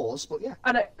long pause, but yeah.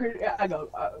 And I go,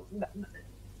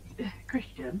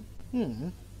 Christian, Hmm.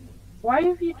 why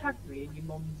have you tagged me in your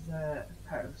mum's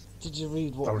post? Did you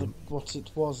read what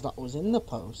it was that was in the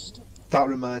post? That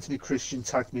reminds me, Christian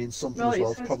tagged me in something Well, as it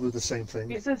well. says- Probably the same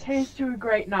thing. It says, here's to a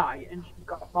great night, and she's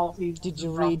got Maltese. Did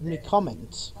you read me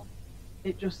comments?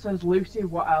 It just says, Lucy,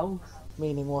 what else?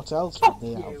 Meaning what else Fuck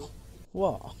would they have? you.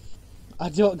 What? I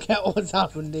don't get what's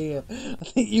happened here. I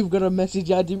think you've got a message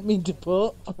I didn't mean to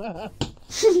put. I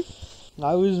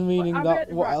was meaning I that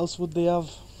meant- what right. else would they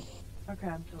have? Okay,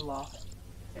 I'm still lost.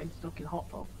 Getting stuck in hot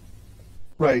tub.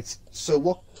 Right, so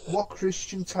what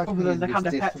Christian tagged Other me than in the was kind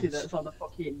of Pepsi different. that's on the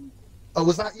fucking... Oh,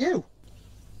 was that you?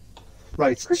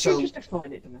 Right, Christian, so just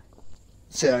explain it to me.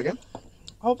 Say that again.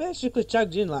 I basically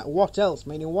tagged in like, what else?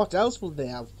 Meaning, what else would they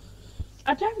have?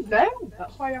 I don't know.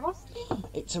 That's why I'm asking.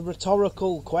 It's a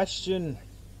rhetorical question.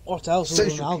 What else other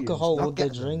than Social cues, alcohol not would they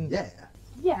getting- drink? Yeah.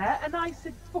 Yeah, and I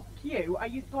said, fuck you. Are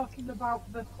you talking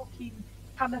about the fucking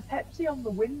can of Pepsi on the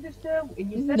windowsill?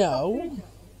 And you said No. something?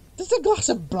 There's a glass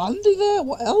of brandy there.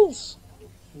 What else?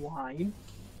 Wine.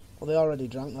 Well, they already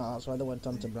drank that. That's why they went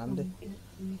on to brandy.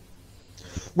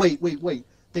 Wait.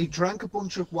 They drank a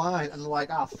bunch of wine and they're like,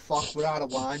 fuck, we're out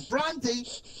of wine. Brandy!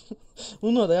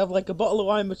 Well, no, they have like a bottle of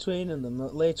wine between them.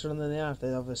 Later in the night,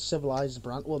 they have a civilized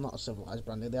brand. Well, not a civilized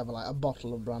brandy. They have like a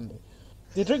bottle of brandy.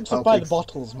 They drink stuff by the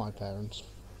bottles, my parents.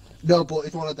 No, but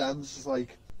it's one of them. It's just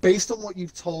like, based on what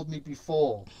you've told me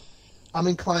before, I'm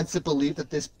inclined to believe that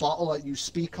this bottle that you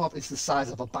speak of is the size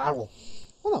of a barrel.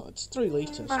 Well, no, it's 3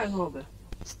 litres. Might as well be.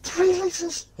 It's 3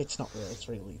 litres? It's not really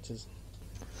 3 litres.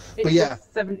 It's yeah.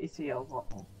 a 70 cl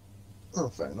bottle. Oh,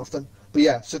 fair enough then. But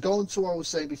yeah, so going to what I was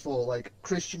saying before, like,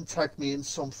 Christian tagged me in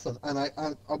something, and I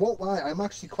won't lie, I'm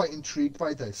actually quite intrigued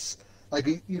by this. Like,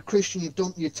 you Christian,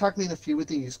 you tagged me in a few of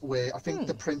these where I think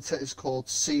the printer is called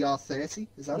CR30,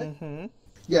 is that it? Mm-hmm.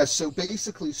 Yeah, so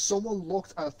basically someone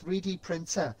looked at a 3D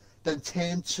printer, then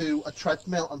turned to a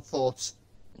treadmill and thought,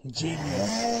 Genius.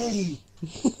 hey,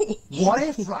 what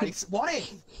if, right? What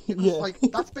if? Because, Yeah. like,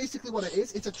 that's basically what it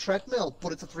is. It's a treadmill,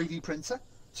 but it's a 3D printer,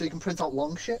 so you can print out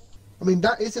long shit. I mean,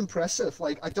 that is impressive.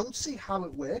 Like, I don't see how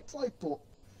it worked, like, but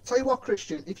tell you what,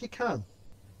 Christian, if you can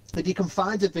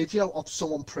find a video of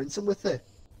someone printing with it,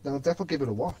 then I'll definitely give it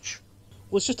a watch.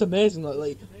 Well, it's just amazing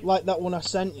that, like that one I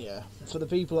sent you, for the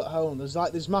people at home, there's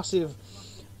like this massive,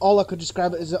 all I could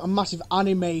describe it as a massive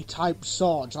anime-type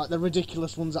sword, like the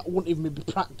ridiculous ones that wouldn't even be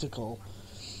practical.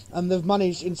 And they've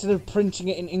managed, instead of printing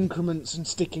it in increments and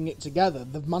sticking it together,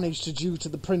 they've managed to, due to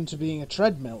the printer being a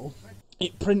treadmill,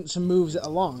 it prints and moves it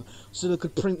along, so they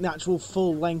could print the actual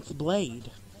full-length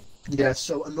blade. Yeah,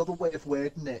 so another way of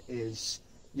wording it is,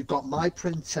 you've got my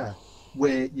printer,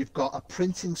 where you've got a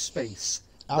printing space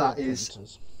Our that is...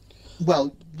 printers.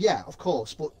 Well, yeah, of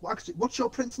course, but actually, what's your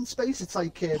printing space? It's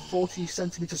like 40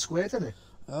 centimetres squared, isn't it?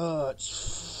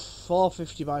 It's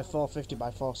 450 by 450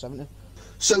 by 470.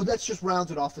 So let's just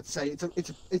round it off and say it's a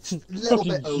little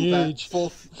bit Fucking over huge.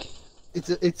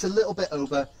 it's a little bit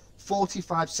over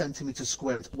 45 centimetres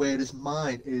squared, whereas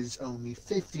mine is only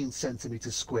 15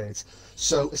 centimetres squared.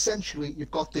 So essentially,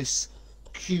 you've got this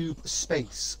cube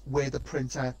space where the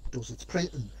printer does its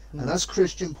printing. And as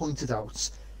Christian pointed out,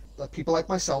 like people like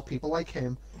myself, people like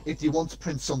him, if you want to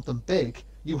print something big,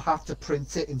 you have to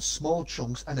print it in small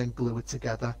chunks and then glue it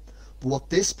together. But what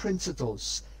this printer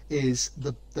does is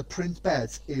the print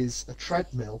bed is a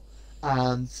treadmill,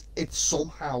 and it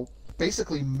somehow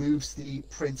basically moves the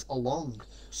print along.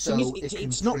 So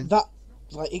It's not that,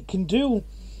 like, it can do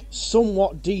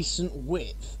somewhat decent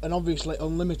width and obviously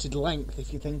unlimited length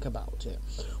if you think about it,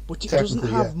 but it doesn't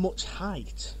Technically, have yeah. much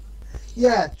height.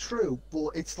 Yeah, true, but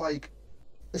it's like,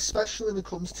 especially when it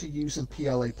comes to using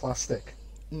PLA plastic,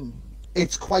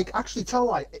 it's quite, actually tell a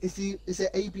lie, is it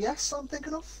ABS I'm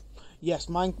thinking of? Yes,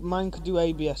 mine could do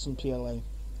ABS and PLA.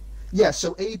 Yeah,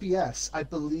 so ABS I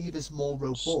believe is more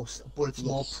robust, but it's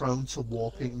more Yes. prone to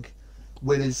warping,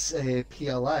 whereas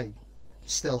PLA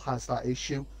still has that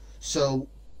issue. So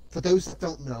for those that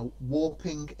don't know,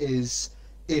 warping is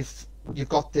if you've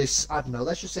got this, I don't know,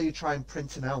 let's just say you're trying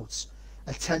printing out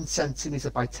a 10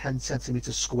 centimetre by 10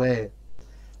 centimetre square,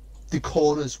 the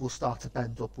corners will start to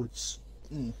bend upwards.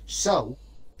 So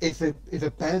if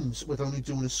it bends with only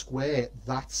doing a square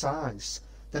that size,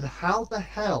 then how the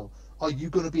hell are you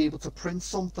going to be able to print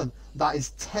something that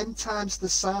is 10 times the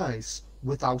size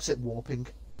without it warping?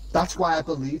 That's why I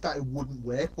believe that it wouldn't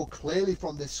work. But clearly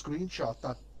from this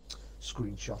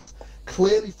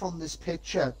clearly from this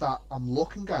picture that I'm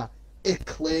looking at, it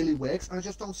clearly works, and I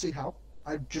just don't see how.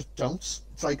 I just don't.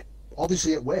 It's like,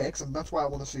 obviously it works, and that's why I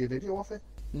want to see a video of it.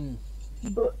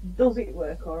 But does it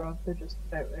work, or are they just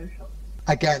Photoshop?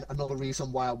 Again, another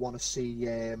reason why I want to see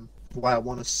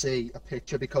a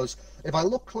picture, because if I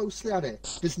look closely at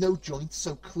it, there's no joints,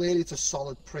 so clearly it's a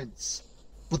solid print.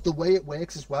 But the way it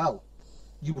works as well,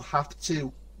 you have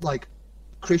to, like,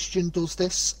 Christian does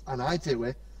this and I do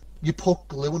it, you put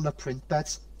glue on the print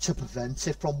bed to prevent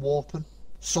it from warping.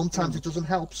 Sometimes it doesn't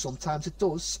help, sometimes it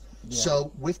does.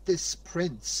 So with this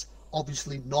print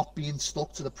obviously not being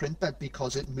stuck to the print bed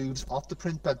because it moves off the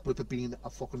print bed with it being a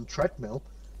fucking treadmill,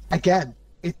 again,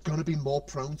 it's going to be more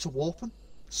prone to warping.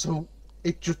 So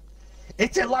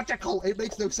it's illogical. It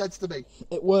makes no sense to me.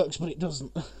 It works, but it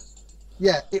doesn't.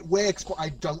 Yeah, it works, but I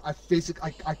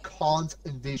can't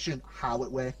envision how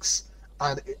it works.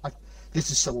 And this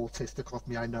is so autistic of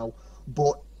me, I know,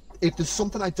 but If there's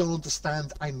something I don't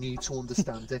understand, I need to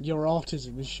understand it. Your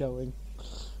autism is showing.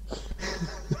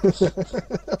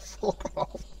 Fuck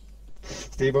off.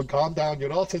 Stephen, calm down.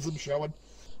 Your autism's showing.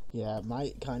 Yeah, it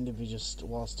might kind of be just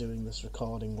whilst doing this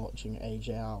recording watching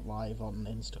AJR live on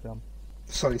Instagram.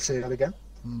 Sorry, say that again.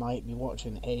 Might be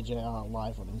watching AJR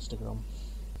live on Instagram.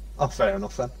 Oh, fair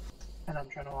enough then. And I'm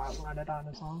trying to outline a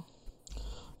dinosaur.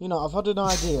 You know, I've had an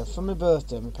idea. For my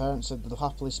birthday, my parents said they'll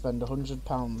happily spend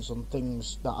 £100 on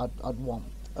things that I'd want.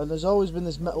 And there's always been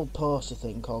this metal poster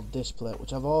thing called Display,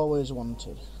 which I've always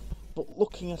wanted. But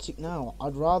looking at it now,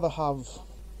 I'd rather have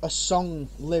a song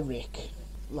lyrics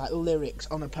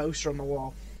on a poster on the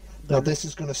wall. Now, this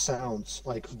is going to sound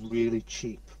like really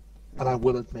cheap, and I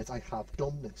will admit I have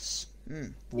done this.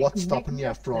 What's stopping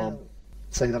you from...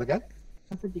 Say that again?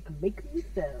 I said you can make me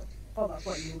sell. Oh, that's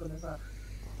what you were going to say.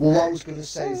 Well, what I was going to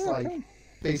say is, like,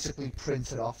 basically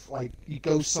print it off. Like, you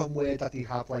go somewhere that you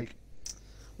have, like...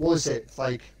 What is it?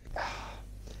 Like...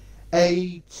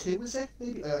 A2, is it?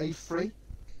 Maybe? A3?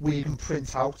 Where you can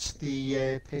print out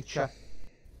the picture.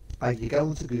 Like, you go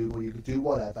into Google, you can do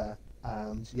whatever,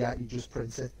 and, yeah, you just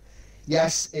print it.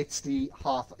 Yes, it's the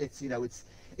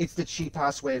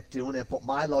cheap-ass way of doing it, but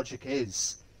my logic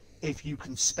is, if you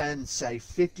can spend, say,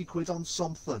 50 quid on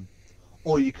something,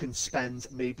 or you can spend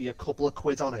maybe a couple of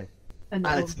quid on it, and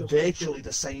it's virtually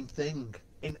the same thing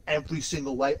in every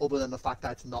single way, other than the fact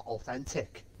that it's not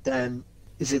authentic, then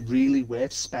is it really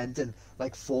worth spending,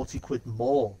 like, 40 quid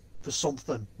more for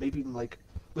something? Maybe even, like,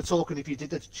 we're talking, if you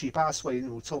did it the cheap-ass way,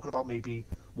 we're talking about maybe,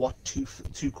 what, two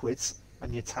quids,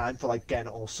 and your time for, like, getting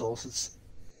it all sorted.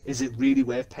 Is it really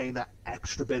worth paying that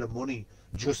extra bit of money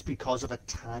just because of a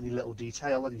tiny little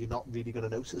detail that you're not really going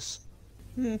to notice?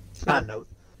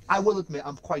 I will admit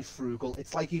I'm quite frugal.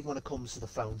 It's like even when it comes to the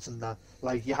phones and that,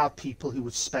 like, you have people who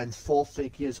would spend 4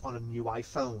 figures on a new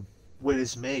iPhone,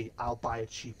 whereas me, I'll buy a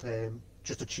cheap,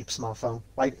 just a cheap smartphone.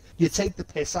 Like, you take the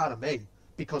piss out of me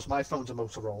because my phone's a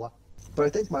Motorola, but I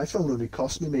think my phone only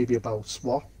cost me maybe about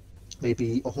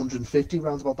maybe 150,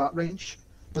 round about that range.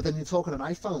 But then you're talking an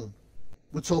iPhone.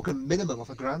 We're talking minimum of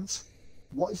 £1,000.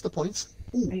 What is the point?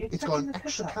 Ooh, it's got an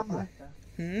extra camera.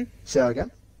 Say that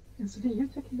again? So you're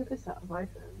taking the piss out of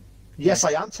iPhones? Yes,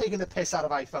 I am taking the piss out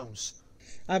of iPhones.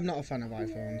 I'm not a fan of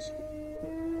iPhones.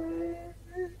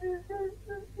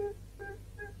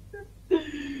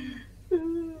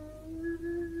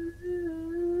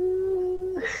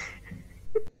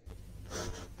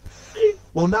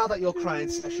 Well, now that your crying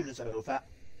session is over,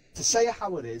 to say it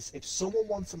how it is, if someone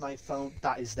wants an iPhone,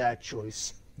 that is their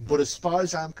choice. But as far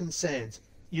as I'm concerned,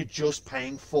 you're just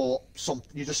paying for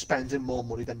something, you're just spending more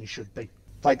money than you should be.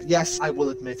 Like, yes, I will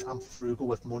admit I'm frugal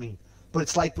with money, but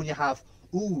it's like when you have,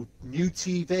 new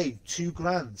TV,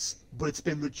 £2,000, but it's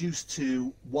been reduced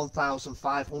to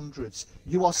 1,500.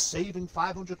 You are saving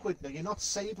 500 quid. No, you're not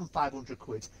saving 500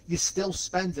 quid. You're still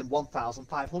spending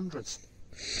 1,500.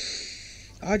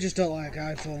 I just don't like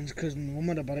iPhones because my mum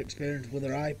had a bad experience with her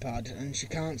iPad and she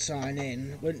can't sign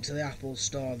in. Went to the Apple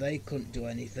store, they couldn't do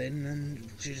anything, and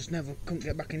she just never couldn't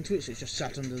get back into it, so it's just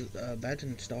sat under her bed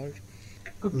in storage.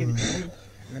 And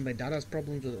then my dad has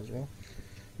problems with it as well.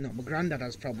 No, my granddad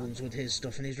has problems with his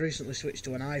stuff, and he's recently switched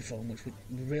to an iPhone, which we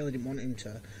really didn't want him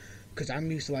to, because I'm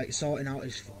used to, like, sorting out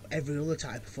every other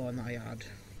type of phone that I had.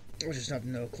 I just have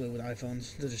no clue with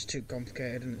iPhones. They're just too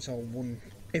complicated, and it's all one.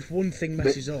 If one thing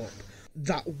messes up,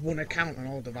 that one account on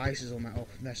all devices will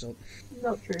mess up.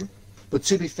 Not true. But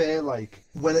to be fair, like,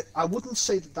 I wouldn't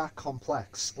say that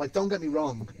complex. Like, don't get me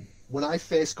wrong. When I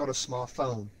first got a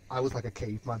smartphone, I was like a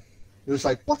caveman. It was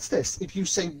like, what's this? If you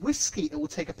say whiskey, it will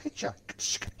take a picture.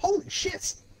 Holy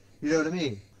shit! You know what I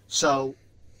mean? So,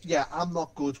 yeah, I'm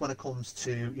not good when it comes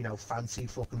to, fancy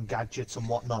fucking gadgets and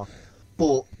whatnot.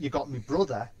 But you got my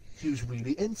brother, who's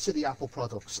really into the Apple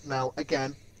products. Now,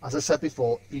 again, as I said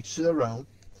before, each to their own.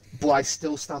 But I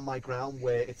still stand my ground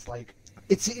where it's like,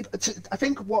 I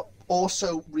think what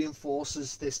also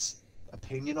reinforces this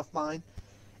opinion of mine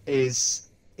is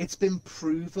it's been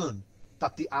proven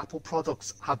that the Apple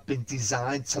products have been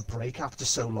designed to break after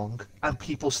so long, and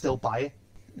people still buy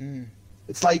it.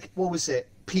 It's like, what was it?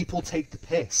 People take the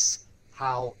piss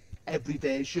how every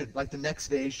version, like the next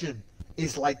version,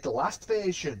 is like the last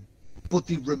version, but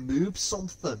they remove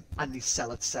something and they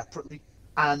sell it separately.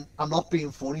 And I'm not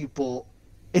being funny, but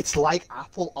it's like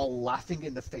Apple are laughing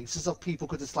in the faces of people,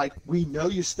 because it's like, we know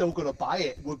you're still going to buy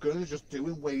it. We're going to just do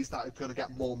in ways that are going to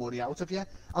get more money out of you.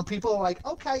 And people are like,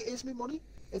 okay, here's my money.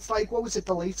 It's like, what was it,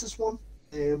 the latest one?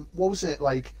 What was it,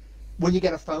 like, when you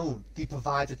get a phone, they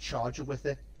provide a charger with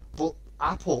it. But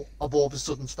Apple have all of a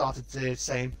sudden started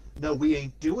saying, no, we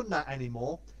ain't doing that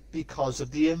anymore because of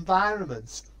the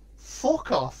environment.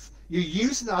 Fuck off. You're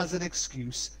using it as an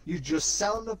excuse. You're just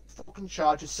selling the fucking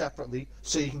charger separately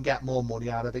so you can get more money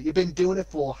out of it. You've been doing it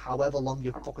for however long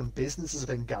your fucking business has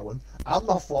been going. I'm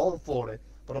not falling for it,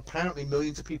 but apparently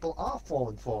millions of people are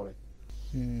falling for it.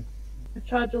 The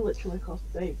charger literally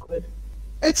costs £8.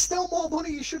 It's still more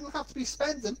money you shouldn't have to be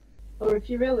spending. Or if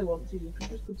you really want to, you can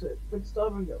just go to a store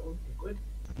and get £100.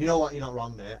 You know what? You're not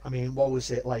wrong there. I mean, what was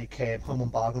it like? Home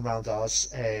and Bargain round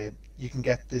ours. You can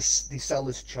get this. They sell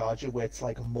this charger where it's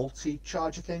like a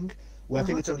multi-charger thing. Where I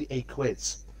think it's only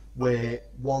 £8. Where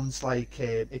one's like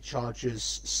it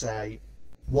charges, say,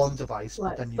 one device,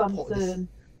 Like but then you Samsung, put this. and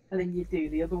then you do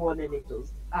the other one, and it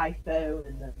does iPhone,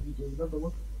 and then you do another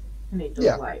one, and it does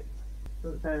Yeah. like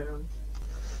the phone.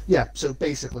 Yeah, so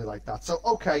basically like that. So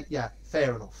okay, yeah,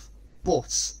 fair enough.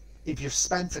 But if you've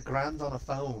spent £1,000 on a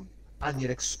phone and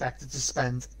you're expected to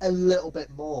spend a little bit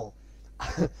more,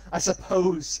 I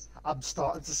suppose I'm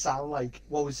starting to sound like,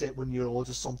 what was it when you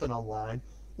order something online?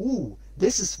 Ooh,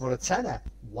 this is for a tenner.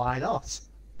 Why not?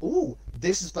 Ooh,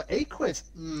 this is for £8.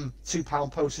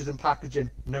 £2 postage and packaging.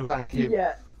 No, thank you.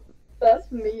 Yeah,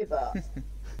 that's me. That.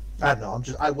 I don't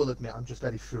know. I will admit, I'm just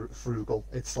very frugal.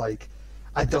 It's like,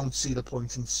 I don't see the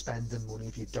point in spending money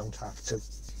if you don't have to.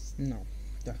 No,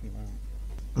 definitely not.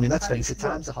 I mean, let's face it,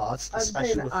 times are hard,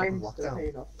 especially with fucking I'm still lockdown.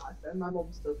 paying off my phone. My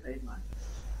mum's still paying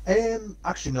mine.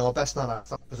 Actually, no, best not ask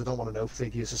that because I don't want to know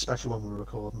figures, especially when we're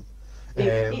recording.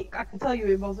 I can tell you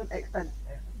it wasn't expensive,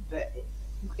 but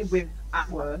with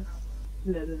our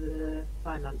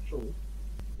financial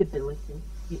stability,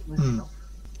 it was not.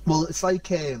 Well, it's like,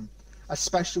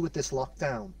 especially with this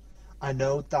lockdown, I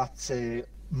know that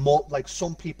more like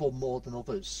some people more than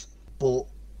others, but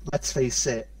let's face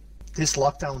it, this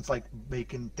lockdown's like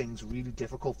making things really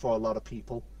difficult for a lot of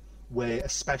people, where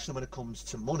especially when it comes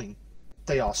to money,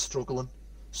 they are struggling.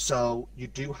 So you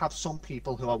do have some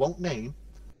people who I won't name,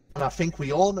 and I think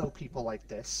we all know people like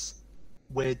this,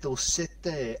 where they'll sit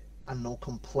there and they'll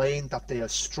complain that they are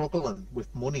struggling with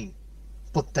money,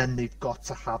 but then they've got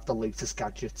to have the latest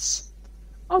gadgets.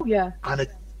 Oh yeah. And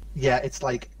it's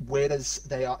like, whereas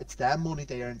it's their money,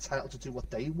 they are entitled to do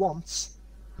what they want.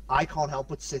 I can't help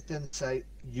but sit there and say,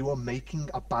 you are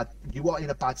in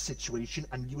a bad situation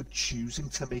and you are choosing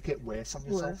to make it worse on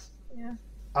yourself. Worse, yeah.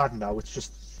 I don't know, it's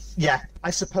just, yeah, I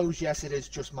suppose, yes, it is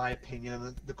just my opinion,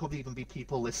 and there could even be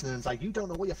people listening and it's like, you don't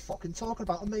know what you're fucking talking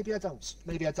about, and maybe I don't,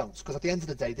 because at the end of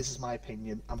the day, this is my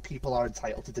opinion, and people are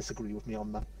entitled to disagree with me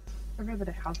on that.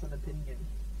 Everybody has an opinion.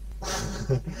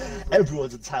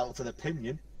 Everyone's entitled to an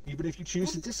opinion, even if you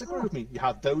choose to disagree with me. You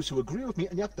have those who agree with me,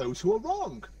 and you have those who are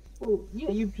wrong. Well, yeah,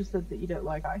 you've just said that you don't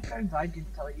like iPhones. I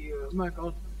didn't tell you. Oh my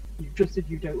god, you just said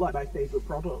you don't like my favourite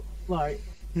product. Like,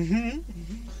 yeah,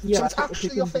 So it's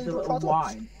actually your favourite product?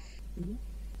 Wine.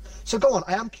 So go on,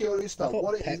 I am curious though, I thought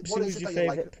what Pepsi is was it your that you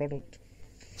favourite like? product.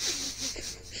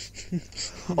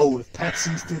 Oh, if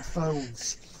Pepsi's did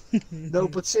phones. No,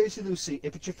 but seriously, Lucy,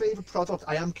 if it's your favourite product,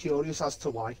 I am curious as to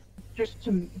why. Just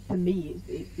to me,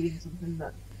 it's been something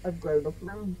that I've grown up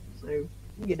around. So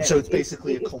you know. So it's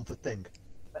basically a comfort thing.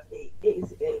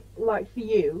 Like for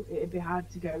you, it'd be hard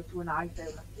to go to an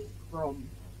iPhone, I think, from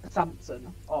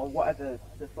Samsung or whatever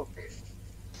the fuck.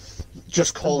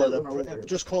 Just call it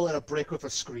a brick with a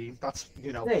screen. That's,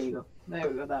 you know. There you go. There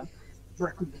we go. Then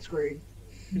brick with the screen.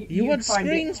 You had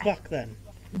screens back then.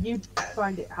 You'd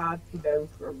find it hard to go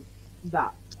from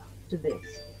that to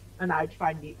this, and I'd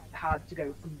find it hard to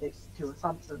go from this to a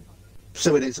Samsung.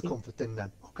 So it is a comfort thing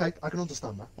then. Okay, I can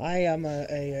understand that. I am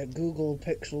a Google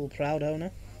Pixel proud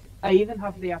owner. I even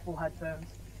have the Apple headphones.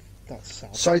 That's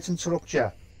sad. Sorry to interrupt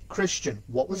you. Christian,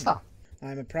 what was that?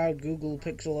 I'm a proud Google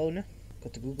Pixel owner.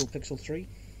 Got the Google Pixel 3.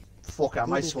 Fuck, I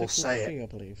might as Google well Pixel say 3, it. I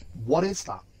believe. What is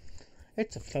that?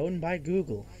 It's a phone by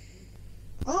Google.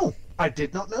 Oh, I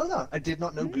did not know that. I did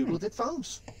not know Google did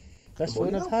phones. Best Well,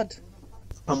 phone you I've know. had.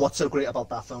 And what's so great about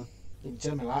that phone? You can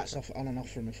turn my lights off on and off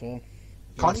from my phone.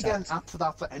 Can't you Yes, get an app for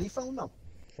that for any phone now?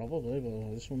 Probably,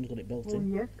 but this one's got it built Well,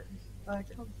 in. yeah, I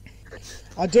can.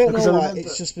 I don't Because know I why, remember-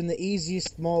 it's just been the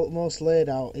easiest, most laid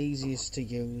out, easiest to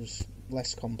use,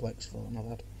 less complex phone I've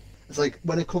had. It's like,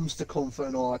 when it comes to comfort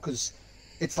and all that, because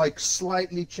it's like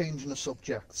slightly changing the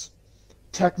subject.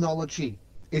 Technology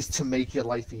is to make your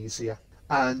life easier.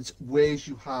 And whereas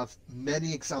you have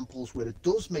many examples where it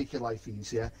does make your life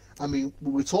easier, I mean,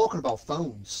 we were talking about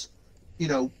phones, you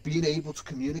know, being able to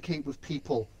communicate with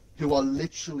people who are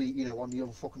literally, you know, on the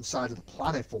other fucking side of the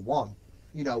planet for one,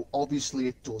 you know, obviously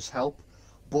it does help,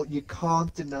 but you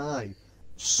can't deny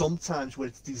sometimes when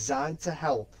it's designed to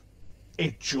help,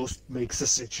 it just makes the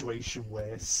situation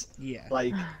worse. Yeah.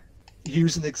 Like,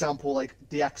 use an example like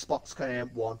the Xbox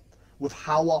One. with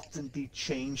how often they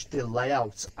change the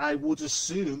layout, I would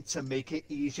assume to make it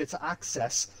easier to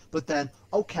access, but then,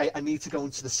 okay, I need to go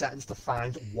into the settings to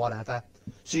find whatever.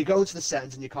 So you go into the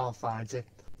settings and you can't find it.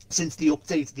 Since they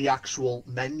update the actual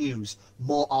menus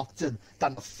more often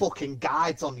than the fucking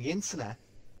guides on the internet,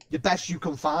 the best you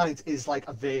can find is like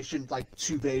a version, like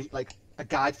a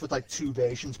guide for like 2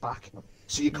 versions back.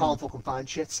 So you can't fucking find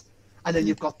shit. And then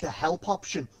you've got the help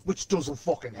option, which doesn't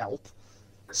fucking help.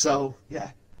 So, yeah.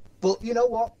 But you know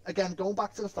what? Again, going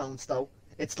back to the phones though,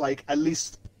 it's like, at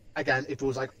least, again, if it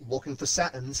was like looking for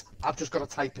settings, I've just got to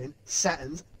type in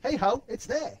settings. Hey ho, it's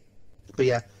there. But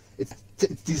yeah, it's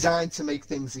designed to make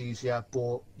things easier,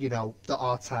 but you know, there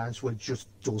are times where it just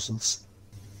doesn't.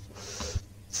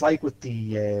 It's like with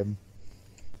the,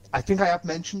 I think I have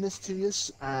mentioned this to you,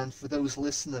 and for those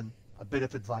listening, a bit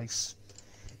of advice.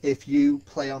 If you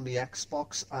play on the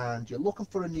Xbox and you're looking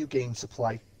for a new game to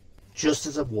play, just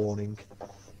as a warning,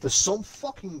 for some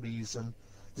fucking reason,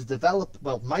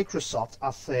 Microsoft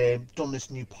have done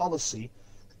this new policy.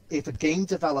 If a game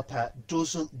developer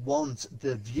doesn't want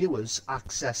the viewers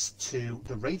access to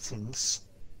the ratings,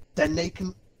 then they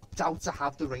can opt out to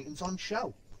have the ratings on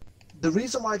show. The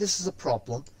reason why this is a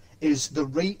problem is the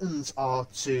ratings are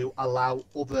to allow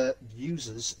other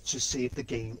users to see if the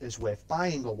game is worth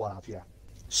buying or what have you.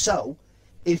 So,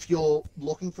 if you're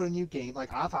looking for a new game,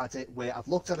 like I've had it where I've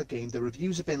looked at a game, the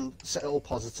reviews have been set all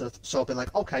positive, so I've been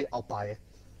like, okay, I'll buy it.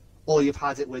 Or you've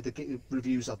had it where the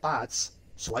reviews are bad,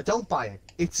 so I don't buy it.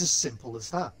 It's as simple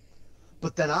as that.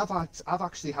 But then I've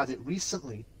actually had it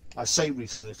recently. I say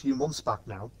recently, a few months back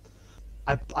now.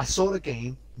 I saw a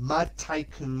game, Mad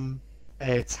Tycoon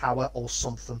Tower or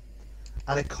something,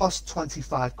 and it cost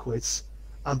 25 quid.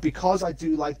 And because I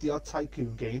do like the odd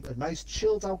Tycoon game, a nice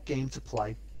chilled out game to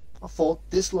play, I thought,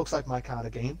 this looks like my kind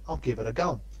of game, I'll give it a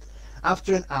go.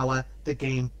 After an hour, the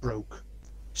game broke.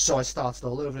 So I started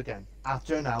all over again.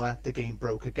 After an hour, the game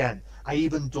broke again. I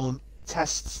even done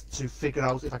tests to figure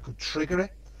out if I could trigger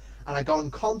it. And I got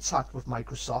in contact with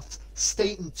Microsoft,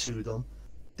 stating to them,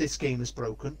 this game is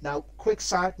broken. Now, quick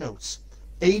side notes.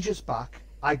 Ages back,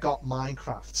 I got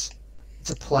Minecraft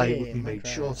to play with me mate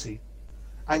Shorty.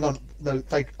 Hang on, no,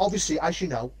 like, obviously, as you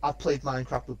know, I've played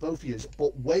Minecraft with both of you,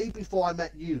 but way before I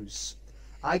met yous,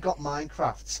 I got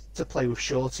Minecraft to play with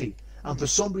Shorty, and for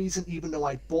some reason, even though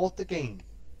I bought the game,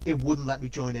 it wouldn't let me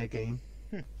join their game.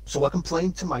 So I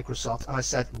complained to Microsoft, and I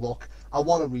said, look, I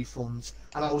want a refund,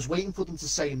 and I was waiting for them to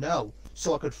say no,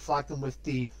 so I could flag them with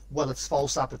the, well, it's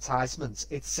false advertisements,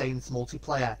 it's saying it's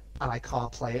multiplayer, and I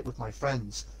can't play it with my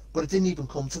friends. But it didn't even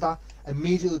come to that.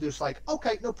 Immediately, they was like,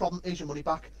 okay, no problem, here's your money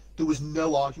back. There was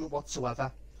no argument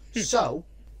whatsoever. So,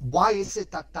 why is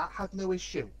it that that had no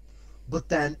issue? But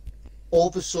then, all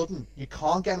of a sudden, you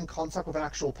can't get in contact with an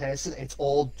actual person. It's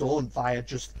all done via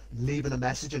just leaving a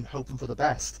message and hoping for the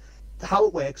best. How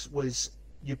it works was,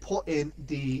 you put in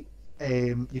the,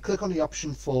 you click on the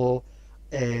option for,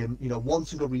 you know,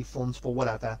 wanting a refund for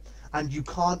whatever, and you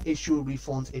can't issue a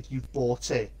refund if you've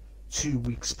bought it 2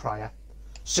 weeks prior.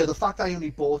 So the fact I only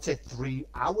bought it 3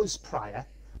 hours prior,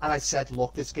 and I said,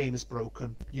 look, this game is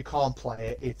broken. You can't play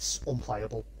it. It's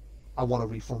unplayable. I want a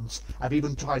refund. I've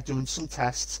even tried doing some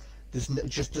tests.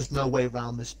 There's no way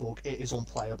around this bug. It is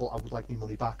unplayable. I would like my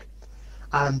money back.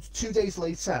 And 2 days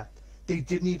later, they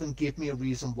didn't even give me a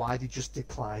reason why. They just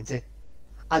declined it.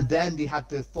 And then they had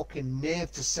the fucking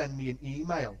nerve to send me an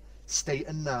email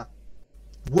stating that,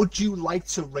 would you like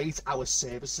to rate our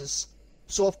services?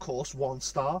 So, of course, 1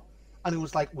 star. And it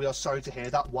was like, we are sorry to hear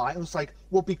that. Why? And it was like,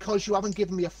 well, because you haven't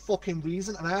given me a fucking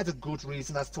reason, and I had a good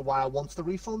reason as to why I wanted the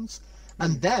refunds.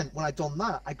 And then, when I done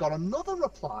that, I got another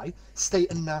reply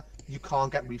stating that you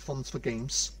can't get refunds for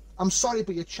games. I'm sorry,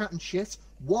 but you're chatting shit.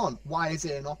 1, why is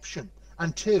it an option?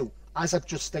 And 2, as I've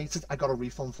just stated, I got a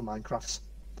refund for Minecraft.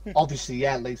 Obviously,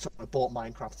 yeah, later I bought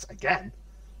Minecraft again.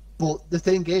 But the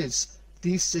thing is,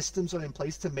 these systems are in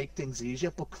place to make things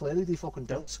easier, but clearly they fucking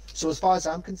don't. So as far as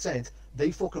I'm concerned,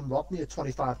 they fucking robbed me of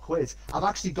 25 quid. I've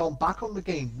actually gone back on the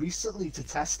game recently to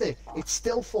test it. It's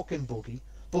still fucking buggy,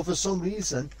 but for some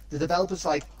reason, the developer's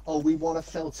like, oh, we want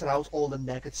to filter out all the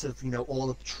negative, you know, all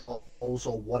the trolls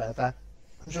or whatever.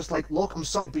 I'm just like, look, I'm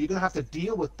sorry, but you're going to have to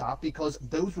deal with that because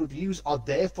those reviews are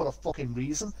there for a fucking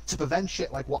reason, to prevent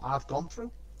shit like what I've gone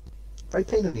through. Very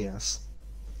pain in the ass.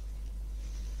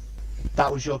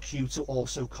 That was your cue to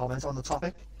also comment on the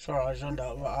topic. Sorry, I zoned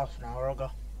out about half an hour ago.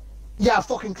 Yeah, I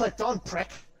fucking clicked on, prick.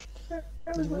 I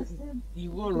was listening.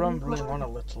 You were rambling on a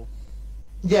little.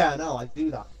 Yeah, no, I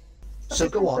do that. So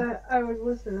go on. I was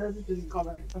listening, I just didn't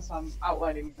comment because I'm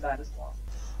outlining that as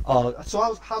well.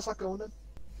 So how's that going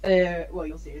then? Well,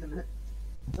 you'll see in a minute.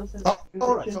 Oh,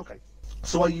 alright, okay.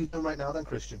 So what are you doing right now then,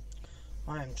 Christian?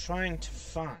 I'm trying to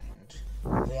find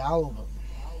the album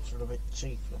for a bit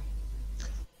cheaper.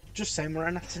 Just saying we're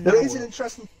at an There hour. is an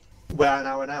interesting. We're an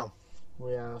hour now.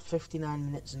 We are 59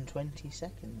 minutes and 20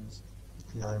 seconds.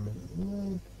 9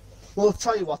 minutes. Well, I'll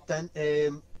tell you what then.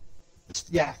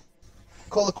 Yeah,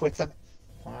 call it quits then.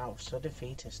 Wow, so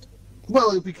defeatist.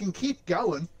 Well, we can keep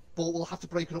going, but we'll have to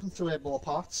break it up into more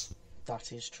parts.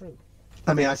 That is true.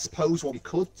 I mean, I suppose what we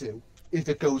could do, if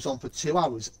it goes on for 2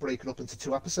 hours, break it up into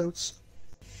 2 episodes.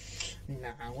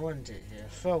 Nah, we'll end it here.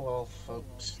 Farewell,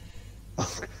 folks.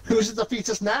 Who's the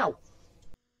defeatist now?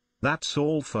 That's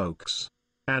all, folks.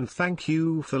 And thank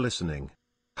you for listening.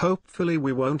 Hopefully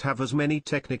we won't have as many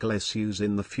technical issues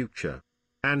in the future.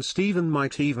 And Stephen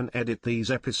might even edit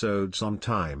these episodes on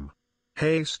time.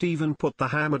 Hey Stephen, put the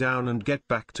hammer down and get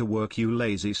back to work, you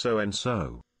lazy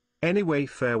so-and-so. Anyway,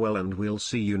 farewell and we'll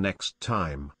see you next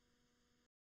time.